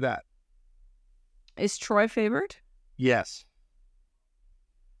 I'll say that. Is Troy favored? Yes.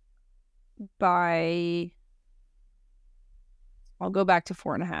 I'll go back to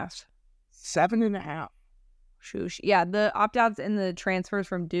 4.5. 7.5. Shoosh. Yeah, the opt-outs and the transfers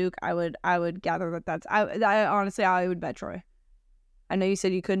from Duke, I would gather that's I honestly I would bet Troy. I know you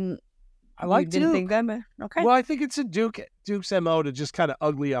said you couldn't. I like Duke. Didn't think that, but okay. Well, I think it's a Duke's MO to just kind of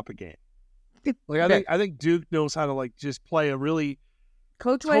ugly up a game. Like I think Duke knows how to just play a really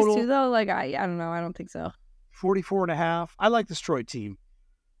coach-wise too though. Like I don't know. I don't think so. 44.5. I like this Troy team,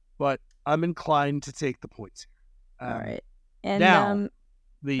 but I'm inclined to take the points here. All right. And now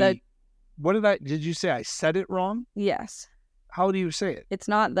what did you say? I said it wrong? Yes. How do you say it? It's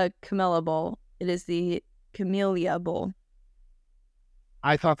not the Camilla Bowl. It is the Camellia Bowl.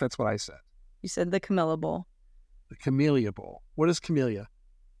 I thought that's what I said. You said the Camilla Bowl. The Camellia Bowl. What is camellia?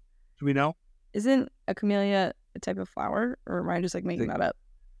 Do we know? Isn't a camellia a type of flower? Or am I just making that up?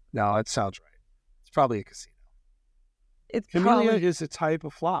 No, it sounds right. probably a casino. It's Camellia is a type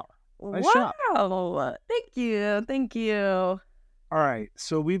of flower. Nice wow. shot. Thank you. All right.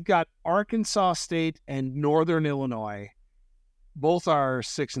 So we've got Arkansas State and Northern Illinois. Both are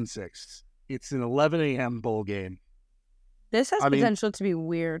 6-6. It's an 11 a.m. bowl game. This has potential to be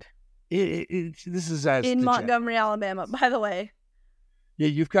weird. This is as in Montgomery, Alabama, by the way. Yeah,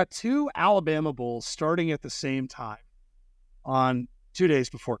 you've got two Alabama bowls starting at the same time on 2 days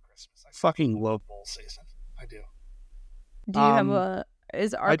before Christmas. I fucking love bowl season. I do. Do you have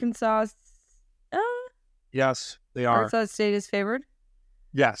is Arkansas? Yes, they are. Arkansas State is favored?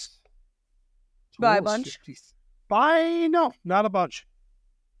 Yes. By a bunch? No, not a bunch.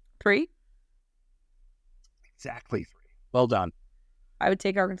 3? Exactly 3. Well done. I would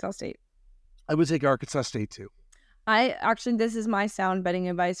take Arkansas State. I would take Arkansas State too. This is my sound betting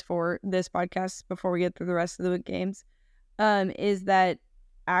advice for this podcast before we get through the rest of the games, is that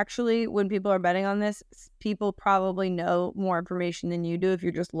actually when people are betting on this, people probably know more information than you do if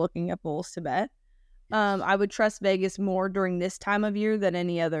you're just looking at bowls to bet. I would trust Vegas more during this time of year than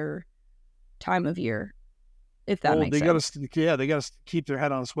any other time of year, if that makes sense. They got to keep their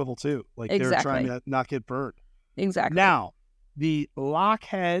head on a swivel too. Like they're trying to not get burned. Exactly. Now, the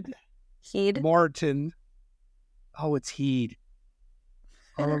Lockheed Martin. Oh, it's Heed.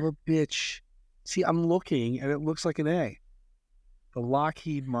 Oh, a bitch. See, I'm looking and it looks like an A. The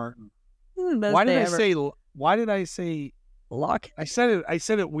Lockheed Martin. Why did I say Lock? I said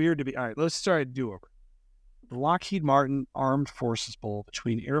it weird to be. All right, let's try a do-over. The Lockheed Martin Armed Forces Bowl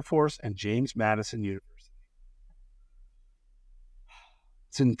between Air Force and James Madison University.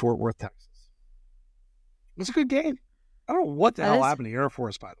 It's in Fort Worth, Texas. It's a good game. I don't know what the hell happened to Air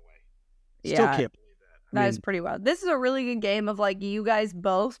Force, by the way. Still can't believe that. That is pretty wild. This is a really good game of like you guys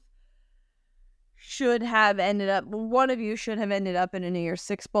both should have ended up. One of you should have ended up in a New Year's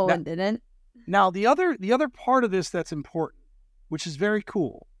Six bowl and didn't. Now the other part of this that's important, which is very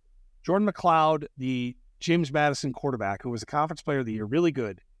cool. Jordan McLeod, the James Madison quarterback, who was a conference player of the year, really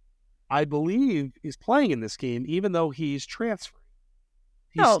good, I believe is playing in this game, even though he's transferring.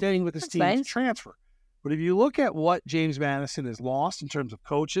 He's staying with his team to transfer. But if you look at what James Madison has lost in terms of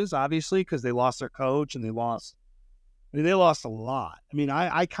coaches, obviously, because they lost their coach and they lost a lot. I mean,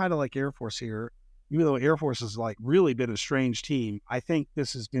 I kind of like Air Force here, even though Air Force has like really been a strange team. I think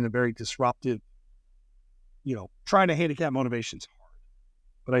this has been a very disruptive, trying to handicap motivation's hard.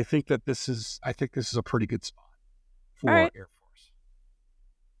 But I think this is a pretty good spot for Air Force.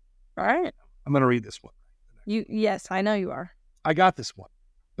 All right. I'm going to read this one. Yes, I know you are. I got this one.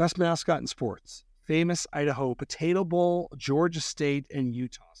 Best mascot in sports. Famous Idaho, Potato Bowl, Georgia State, and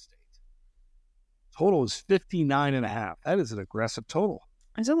Utah State. Total is 59.5. That is an aggressive total.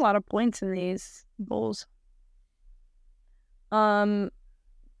 There's a lot of points in these bowls. Georgia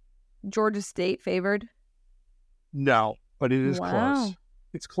State favored? No, but it is close.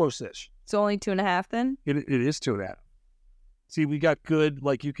 It's close-ish. It's only 2.5 then? It is 2.5. See, we got good,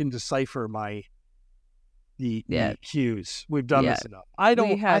 like you can decipher the cues. We've done this enough. I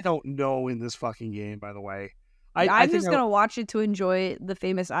don't know in this fucking game, by the way. I'm just going to watch it to enjoy the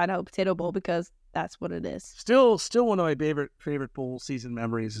famous Idaho Potato Bowl because that's what it is. Still one of my favorite bowl season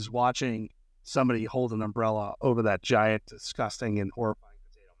memories is watching somebody hold an umbrella over that giant, disgusting, and horrifying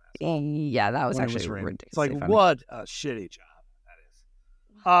potato mask. Yeah, that was actually ridiculous. It's like, what a shitty job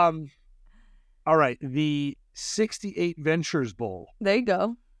that is. All right, the 68 Ventures Bowl. There you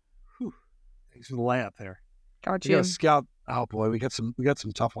go. Whew. Thanks for the layup there. Got you. Scout. Oh boy, we got some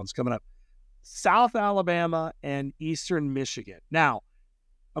tough ones coming up. South Alabama and Eastern Michigan. Now,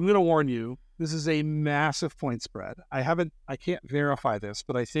 I'm going to warn you, this is a massive point spread. I can't verify this,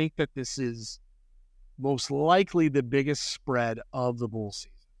 but I think that this is most likely the biggest spread of the bowl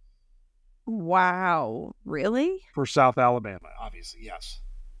season. Wow. Really? For South Alabama, obviously, yes.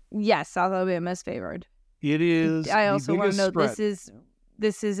 Yes, South Alabama is favored. It is. I also want to know spread.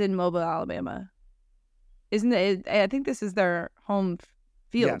 this is in Mobile, Alabama. Isn't it? I think this is their home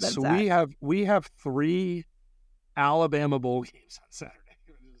field. Yes, so we have 3 Alabama bowl games on Saturday.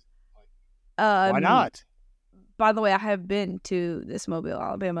 Why not? By the way, I have been to this Mobile,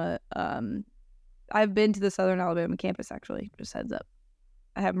 Alabama. I've been to the Southern Alabama campus, actually. Just heads up.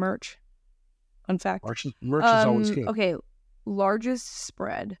 I have merch. Fun fact. Merch is always key. Okay, largest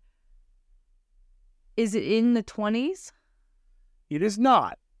spread. Is it in the 20s? It is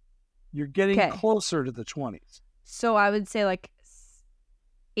not. You're getting closer to the 20s. So I would say like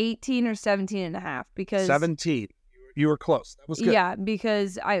 18 or 17.5 because 17. You were close. That was good. Yeah,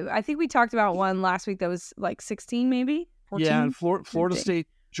 because I think we talked about one last week that was like 16 maybe? 14? Yeah, and Florida State,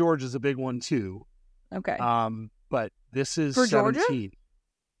 Georgia is a big one too. Okay. But this is for 17. Georgia?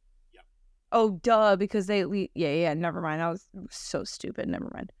 Yeah. Oh, duh, because yeah, never mind. I was so stupid. Never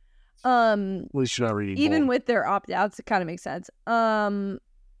mind. At least you're not reading. Even with their opt-outs, it kind of makes sense.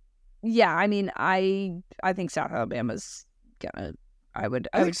 Yeah, I mean, I think South Alabama's gonna. I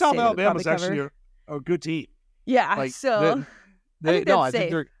think South Alabama's actually a good team. Yeah, like, so I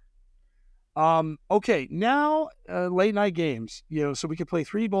think they're. Okay, now late night games. So we could play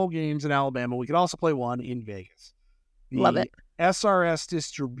 3 bowl games in Alabama. We could also play one in Vegas. Love it. SRS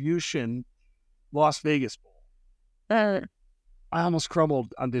Distribution Las Vegas Bowl. I almost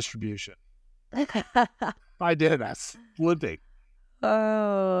crumbled on distribution. I did. That's limping.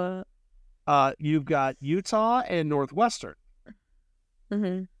 Oh. You've got Utah and Northwestern.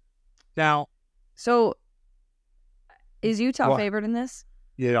 Mm-hmm. Now, so is Utah favored in this?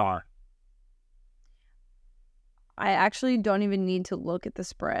 They are. I actually don't even need to look at the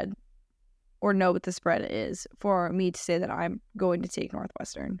spread or know what the spread is for me to say that I'm going to take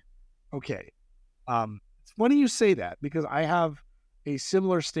Northwestern. Okay. It's funny you say that because I have a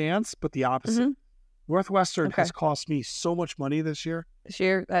similar stance, but the opposite. Mm-hmm. Northwestern has cost me so much money this year.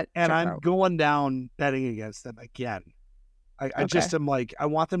 And I'm going down betting against them again. I just am like, I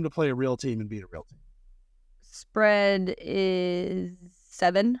want them to play a real team and beat a real team. Spread is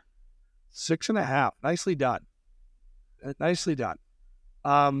 7. 6.5. Nicely done. Nicely done.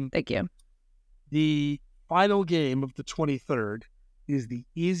 Thank you. The final game of the 23rd is the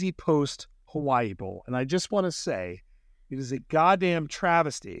Easy Post Hawaii Bowl. And I just want to say, it is a goddamn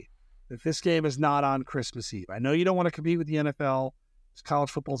travesty that this game is not on Christmas Eve. I know you don't want to compete with the NFL. College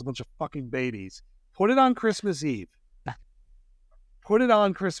football is a bunch of fucking babies. Put it on Christmas Eve. Put it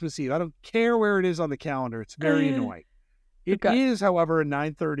on Christmas Eve. I don't care where it is on the calendar. It's very annoying. It is, however, a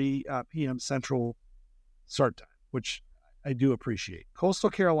 9:30 p.m. Central start time, which I do appreciate. Coastal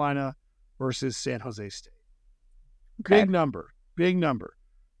Carolina versus San Jose State. Big number.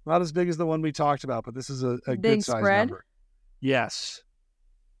 Not as big as the one we talked about, but this is a good size number. Yes.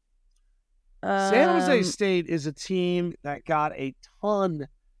 San Jose State is a team that got a ton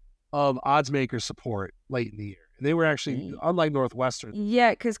of odds maker support late in the year. They were actually, unlike Northwestern. Yeah,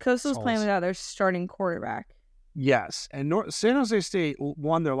 because Coastal's playing without their starting quarterback. Yes, and San Jose State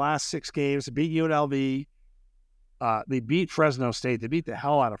won their last 6 games. They beat UNLV. They beat Fresno State. They beat the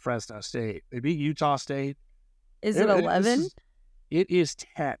hell out of Fresno State. They beat Utah State. Is it 11? It is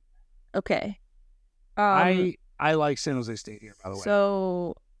 10. Okay. I like San Jose State here, by the way.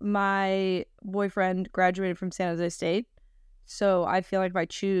 So my boyfriend graduated from San Jose State. So I feel like if I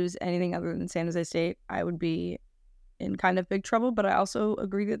choose anything other than San Jose State, I would be in kind of big trouble. But I also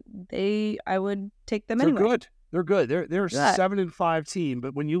agree that I would take them anyway. They're good. They're a 7-5 team.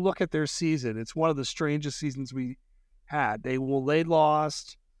 But when you look at their season, it's one of the strangest seasons we had. They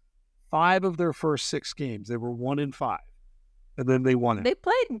lost 5 of their first 6 games. They were 1-5, and then they won it. They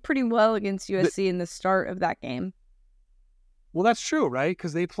played pretty well against USC in the start of that game. Well, that's true, right?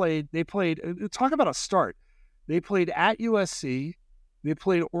 Because they played. Talk about a start. They played at USC. They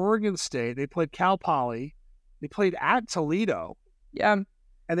played Oregon State. They played Cal Poly. They played at Toledo. Yeah.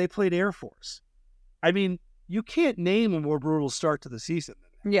 And they played Air Force. I mean, you can't name a more brutal start to the season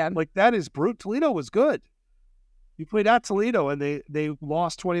than that. Yeah. Like, that is brutal. Toledo was good. You played at Toledo, and they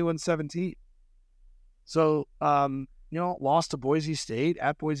lost 21-17. So, lost to Boise State,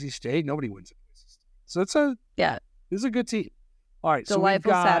 at Boise State. Nobody wins at Boise State. So it's a good team. All right.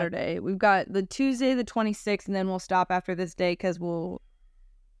 Delightful Saturday. We've got the Tuesday, the 26th, and then we'll stop after this day because we'll...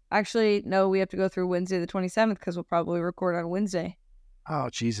 Actually, no, we have to go through Wednesday, the 27th because we'll probably record on Wednesday.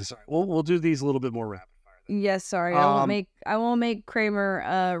 Oh, Jesus. All right. We'll do these a little bit more rapid fire then. Yes, sorry. I won't make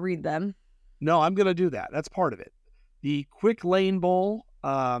Kramer read them. No, I'm going to do that. That's part of it. The Quick Lane Bowl.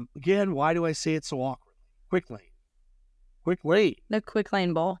 Again, why do I say it so awkwardly? Quick Lane. The Quick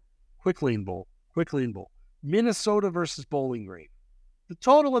Lane Bowl. Quick Lane Bowl. Minnesota versus Bowling Green. The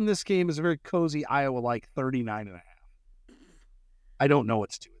total in this game is a very cozy Iowa-like 39.5. I don't know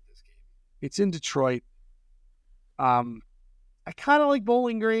what to do with this game. It's in Detroit. I kind of like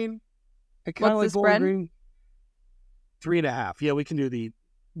Bowling Green. What's the spread? 3.5. Yeah, we can do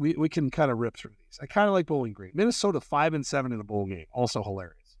we can kind of rip through these. I kind of like Bowling Green. Minnesota 5-7 in a bowl game. Also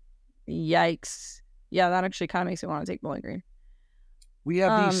hilarious. Yikes. Yeah, that actually kind of makes me want to take Bowling Green. We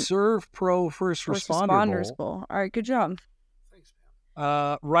have the Serve Pro First Responders Bowl. All right, good job. Thanks,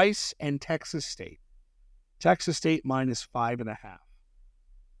 man. Rice and Texas State. Texas State minus 5.5.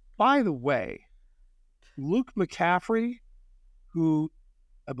 By the way, Luke McCaffrey, who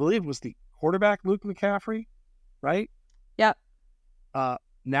I believe was the quarterback, Luke McCaffrey, right? Yep.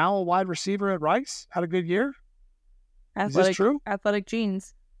 Now a wide receiver at Rice, had a good year. Is this true? Athletic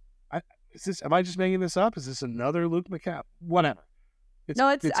genes. Am I just making this up? Is this another Luke McCaffrey? Whatever.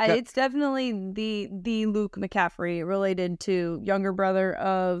 It's definitely the Luke McCaffrey related to younger brother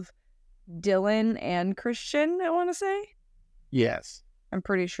of Dylan and Christian, I want to say. Yes. I'm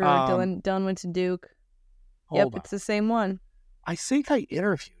pretty sure Dylan went to Duke. It's the same one. I think I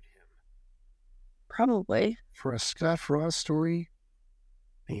interviewed him. Probably. For a Scott Frost story.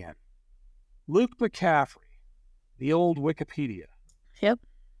 Man. Luke McCaffrey. The old Wikipedia. Yep.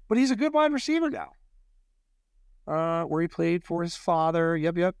 But he's a good wide receiver now. Where he played for his father.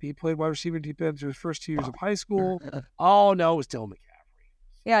 Yep. He played wide receiver deep into his first 2 years of high school. Oh, no, it was Dylan McCaffrey.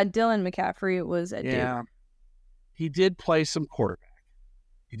 Yeah, Dylan McCaffrey was at Duke. He did play some quarterback.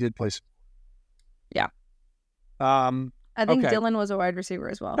 Yeah. I think Dylan was a wide receiver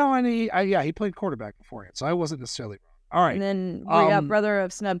as well. No, and he played quarterback beforehand, so I wasn't necessarily wrong. All right. And then brother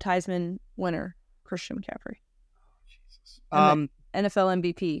of snub Theismann winner, Christian McCaffrey. Oh, Jesus. NFL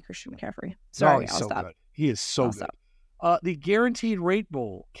MVP, Christian McCaffrey. Sorry, I'll stop. Good. He is so good. The Guaranteed Rate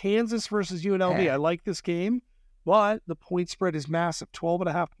Bowl, Kansas versus UNLV. I like this game, but the point spread is massive,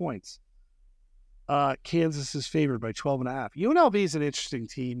 12.5 points. Kansas is favored by 12.5. UNLV is an interesting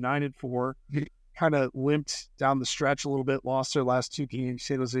team, 9-4. Kind of limped down the stretch a little bit, lost their last 2 games,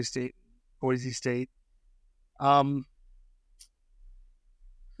 San Jose State, Boise State. I don't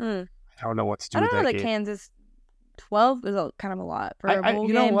know what to do with that game. I don't know that Kansas 12 is kind of a lot for a bowl game.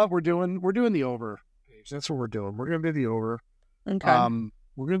 You know what we're doing? We're doing the over. That's what we're doing. We're going to do the over. Okay.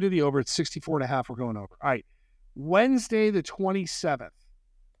 We're going to do the over. It's 64.5. We're going over. All right. Wednesday, the 27th.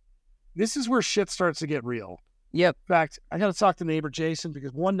 This is where shit starts to get real. Yep. In fact, I got to talk to neighbor Jason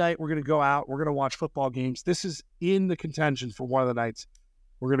because one night we're going to go out. We're going to watch football games. This is in the contention for one of the nights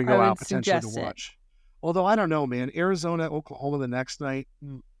we're going to go out potentially to watch. Although I don't know, man. Arizona, Oklahoma the next night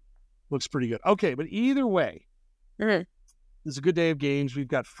looks pretty good. Okay, but either way, this is a good day of games. We've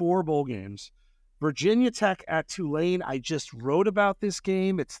got 4 bowl games. Virginia Tech at Tulane. I just wrote about this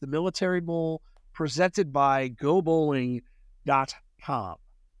game. It's the Military Bowl presented by GoBowling.com.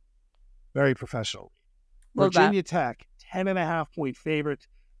 Very professional. Virginia Tech, 10.5 point favorite.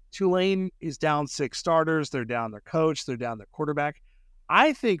 Tulane is down 6 starters. They're down their coach. They're down their quarterback.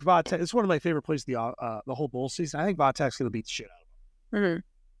 I think Va-Tech, it's one of my favorite plays the whole bowl season. I think Va-Tech's going to beat the shit out of them.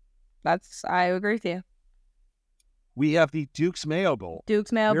 I agree with you. We have the Duke's Mayo Bowl.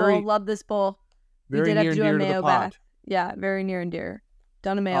 Bowl. Love this bowl. We did have to do a Mayo bath. Yeah, very near and dear.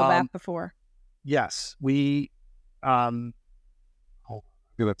 Done a Mayo bath before. Yes. We, I'm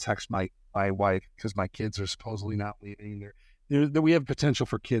going to text my wife because my kids are supposedly not leaving. We have potential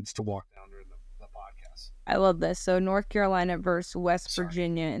for kids to walk down during the podcast. I love this. So North Carolina versus West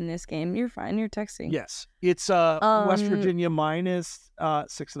Virginia in this game. You're fine. You're texting. Yes. It's West Virginia minus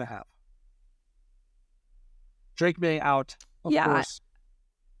 6.5. Drake May out, of course.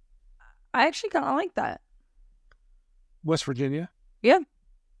 I actually kind of like that. West Virginia? Yeah.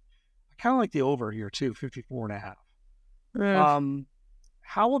 I kind of like the over here, too, 54.5.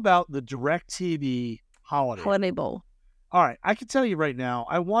 How about the DirecTV Holiday Bowl? All right. I can tell you right now,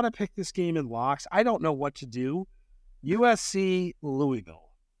 I want to pick this game in locks. I don't know what to do. USC,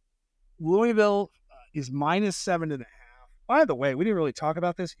 Louisville. Louisville is minus 7.5. By the way, we didn't really talk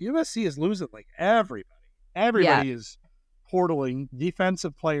about this. USC is losing like everybody. Everybody is portaling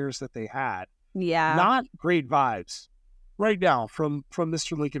defensive players that they had. Yeah. Not great vibes right now from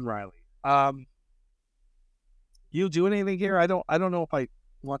Mr. Lincoln Riley. You do anything here? I don't know if I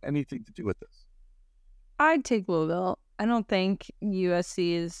want anything to do with this. I'd take Louisville. I don't think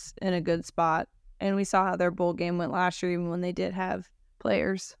USC is in a good spot. And we saw how their bowl game went last year, even when they did have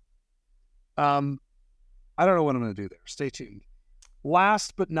players. I don't know what I'm going to do there. Stay tuned.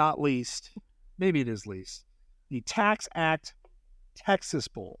 Last but not least, maybe it is least, the Tax Act Texas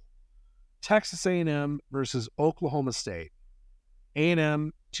Bowl. Texas A&M versus Oklahoma State.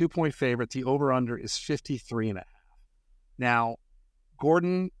 A&M, 2-point favorite. The over-under is 53.5. Now,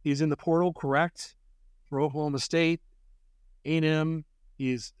 Gordon is in the portal, correct? For Oklahoma State. A&M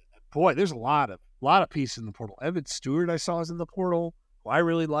is, boy, there's a lot of pieces in the portal. Evan Stewart I saw is in the portal, who I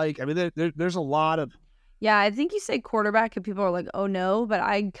really like. I mean, there's a lot of. Yeah, I think you say quarterback and people are like, oh no, but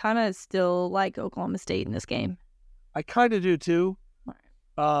I kind of still like Oklahoma State in this game. I kind of do too.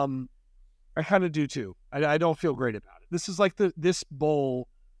 I kind of do too. I don't feel great about it. This is like this bowl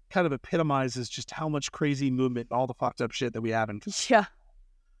kind of epitomizes just how much crazy movement, all the fucked up shit that we have in. Yeah.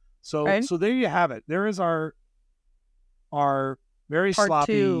 So there you have it. There is our very Part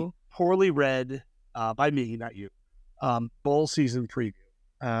sloppy, 2. poorly read by me, not you, bowl season preview.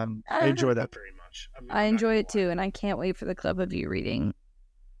 I enjoy that very much. I enjoy it too, and I can't wait for the club of you reading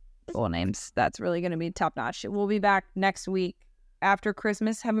bowl names. That's really going to be top notch. We'll be back next week after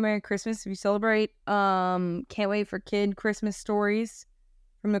Christmas. Have a Merry Christmas if you celebrate. Can't wait for kid Christmas stories.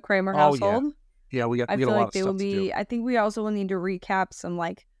 from the Kramer household. Yeah, we got I a feel lot like of they stuff will be. to do. I think we also will need to recap some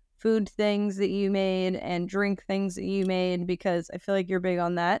like food things that you made and drink things that you made, because I feel like you're big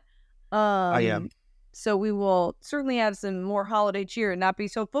on that. I am. So we will certainly have some more holiday cheer and not be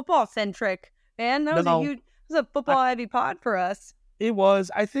so football centric. Man, that was a football heavy pod for us. It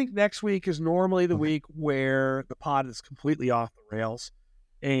was. I think next week is normally the week where the pod is completely off the rails,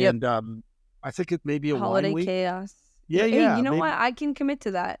 and I think it may be a holiday wine week. Chaos. Yeah, hey, yeah. You know what? I can commit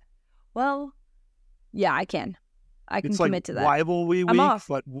to that. Well, yeah, I can. I can commit to that. Rivalry week, I'm off.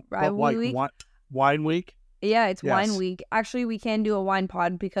 but Rivalry week? Wine week. Yeah, it's wine week. Actually, we can do a wine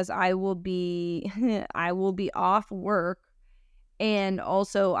pod because I will be off work, and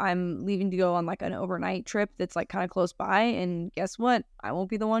also I'm leaving to go on like an overnight trip that's like kind of close by. And guess what? I won't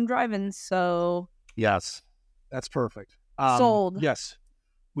be the one driving. So yes, that's perfect. Sold. Yes,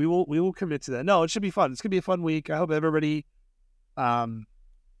 we will commit to that. No, it should be fun. It's gonna be a fun week. I hope everybody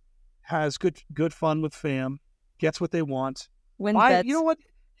has good fun with fam, gets what they want. Win bets. You know what?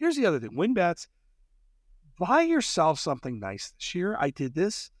 Here's the other thing. Win bets. Buy yourself something nice this year. I did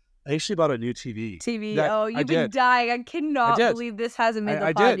this. I actually bought a new TV. You've been dying. I cannot believe this hasn't made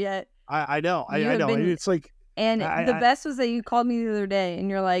the pod yet. I know. I know. It's like... And the best was that you called me the other day and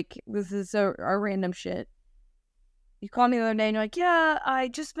you're like, this is our random shit. You called me the other day and you're like, yeah, I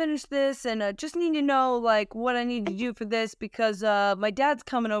just finished this and just need to know like what I need to do for this because my dad's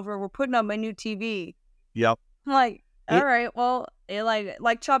coming over. We're putting up my new TV. Yep. I'm like, all right, well,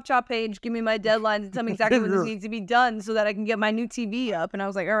 like chop page, give me my deadlines and tell me exactly when this needs to be done so that I can get my new TV up. And I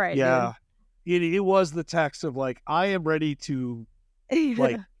was like, all right, yeah. Dude. It was the text of like, I am ready to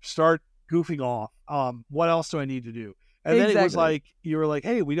like start goofing off. What else do I need to do? And then it was like, you were like,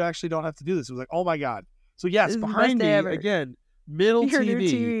 hey, we actually don't have to do this. It was like, oh my God. So yes, behind me again, middle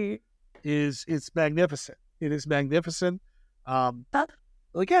TV it's magnificent. It is magnificent.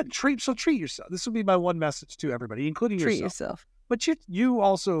 Again, treat yourself. This would be my one message to everybody, including yourself. Treat yourself. But you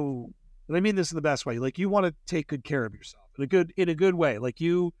also, and I mean this in the best way. Like you want to take good care of yourself in a good way. Like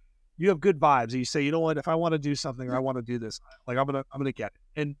you have good vibes. And you say, you know what? If I want to do something or I want to do this, like I'm gonna get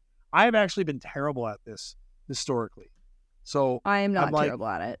it. And I have actually been terrible at this historically. So I am not terrible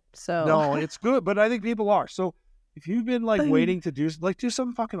at it. So no, it's good, but I think people are. So if you've been like waiting to do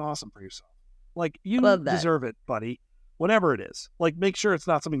something fucking awesome for yourself, like you deserve it, buddy. Whatever it is, like make sure it's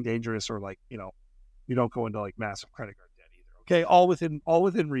not something dangerous or like you don't go into like massive credit card debt either. Okay, all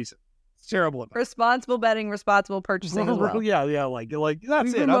within reason. It's terrible enough. Responsible betting, responsible purchasing as well. Yeah, like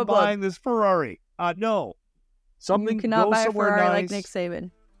that's it. I'm buying this Ferrari. No, something you cannot buy a Ferrari nice. Like Nick Saban.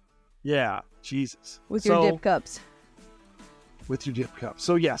 Yeah, Jesus. With your dip cups. With your dip cup.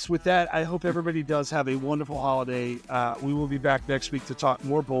 So yes, with that, I hope everybody does have a wonderful holiday. We will be back next week to talk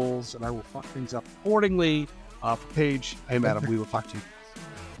more Bulls, and I will fuck things up accordingly. For Paige, hey, madam, we will talk to you.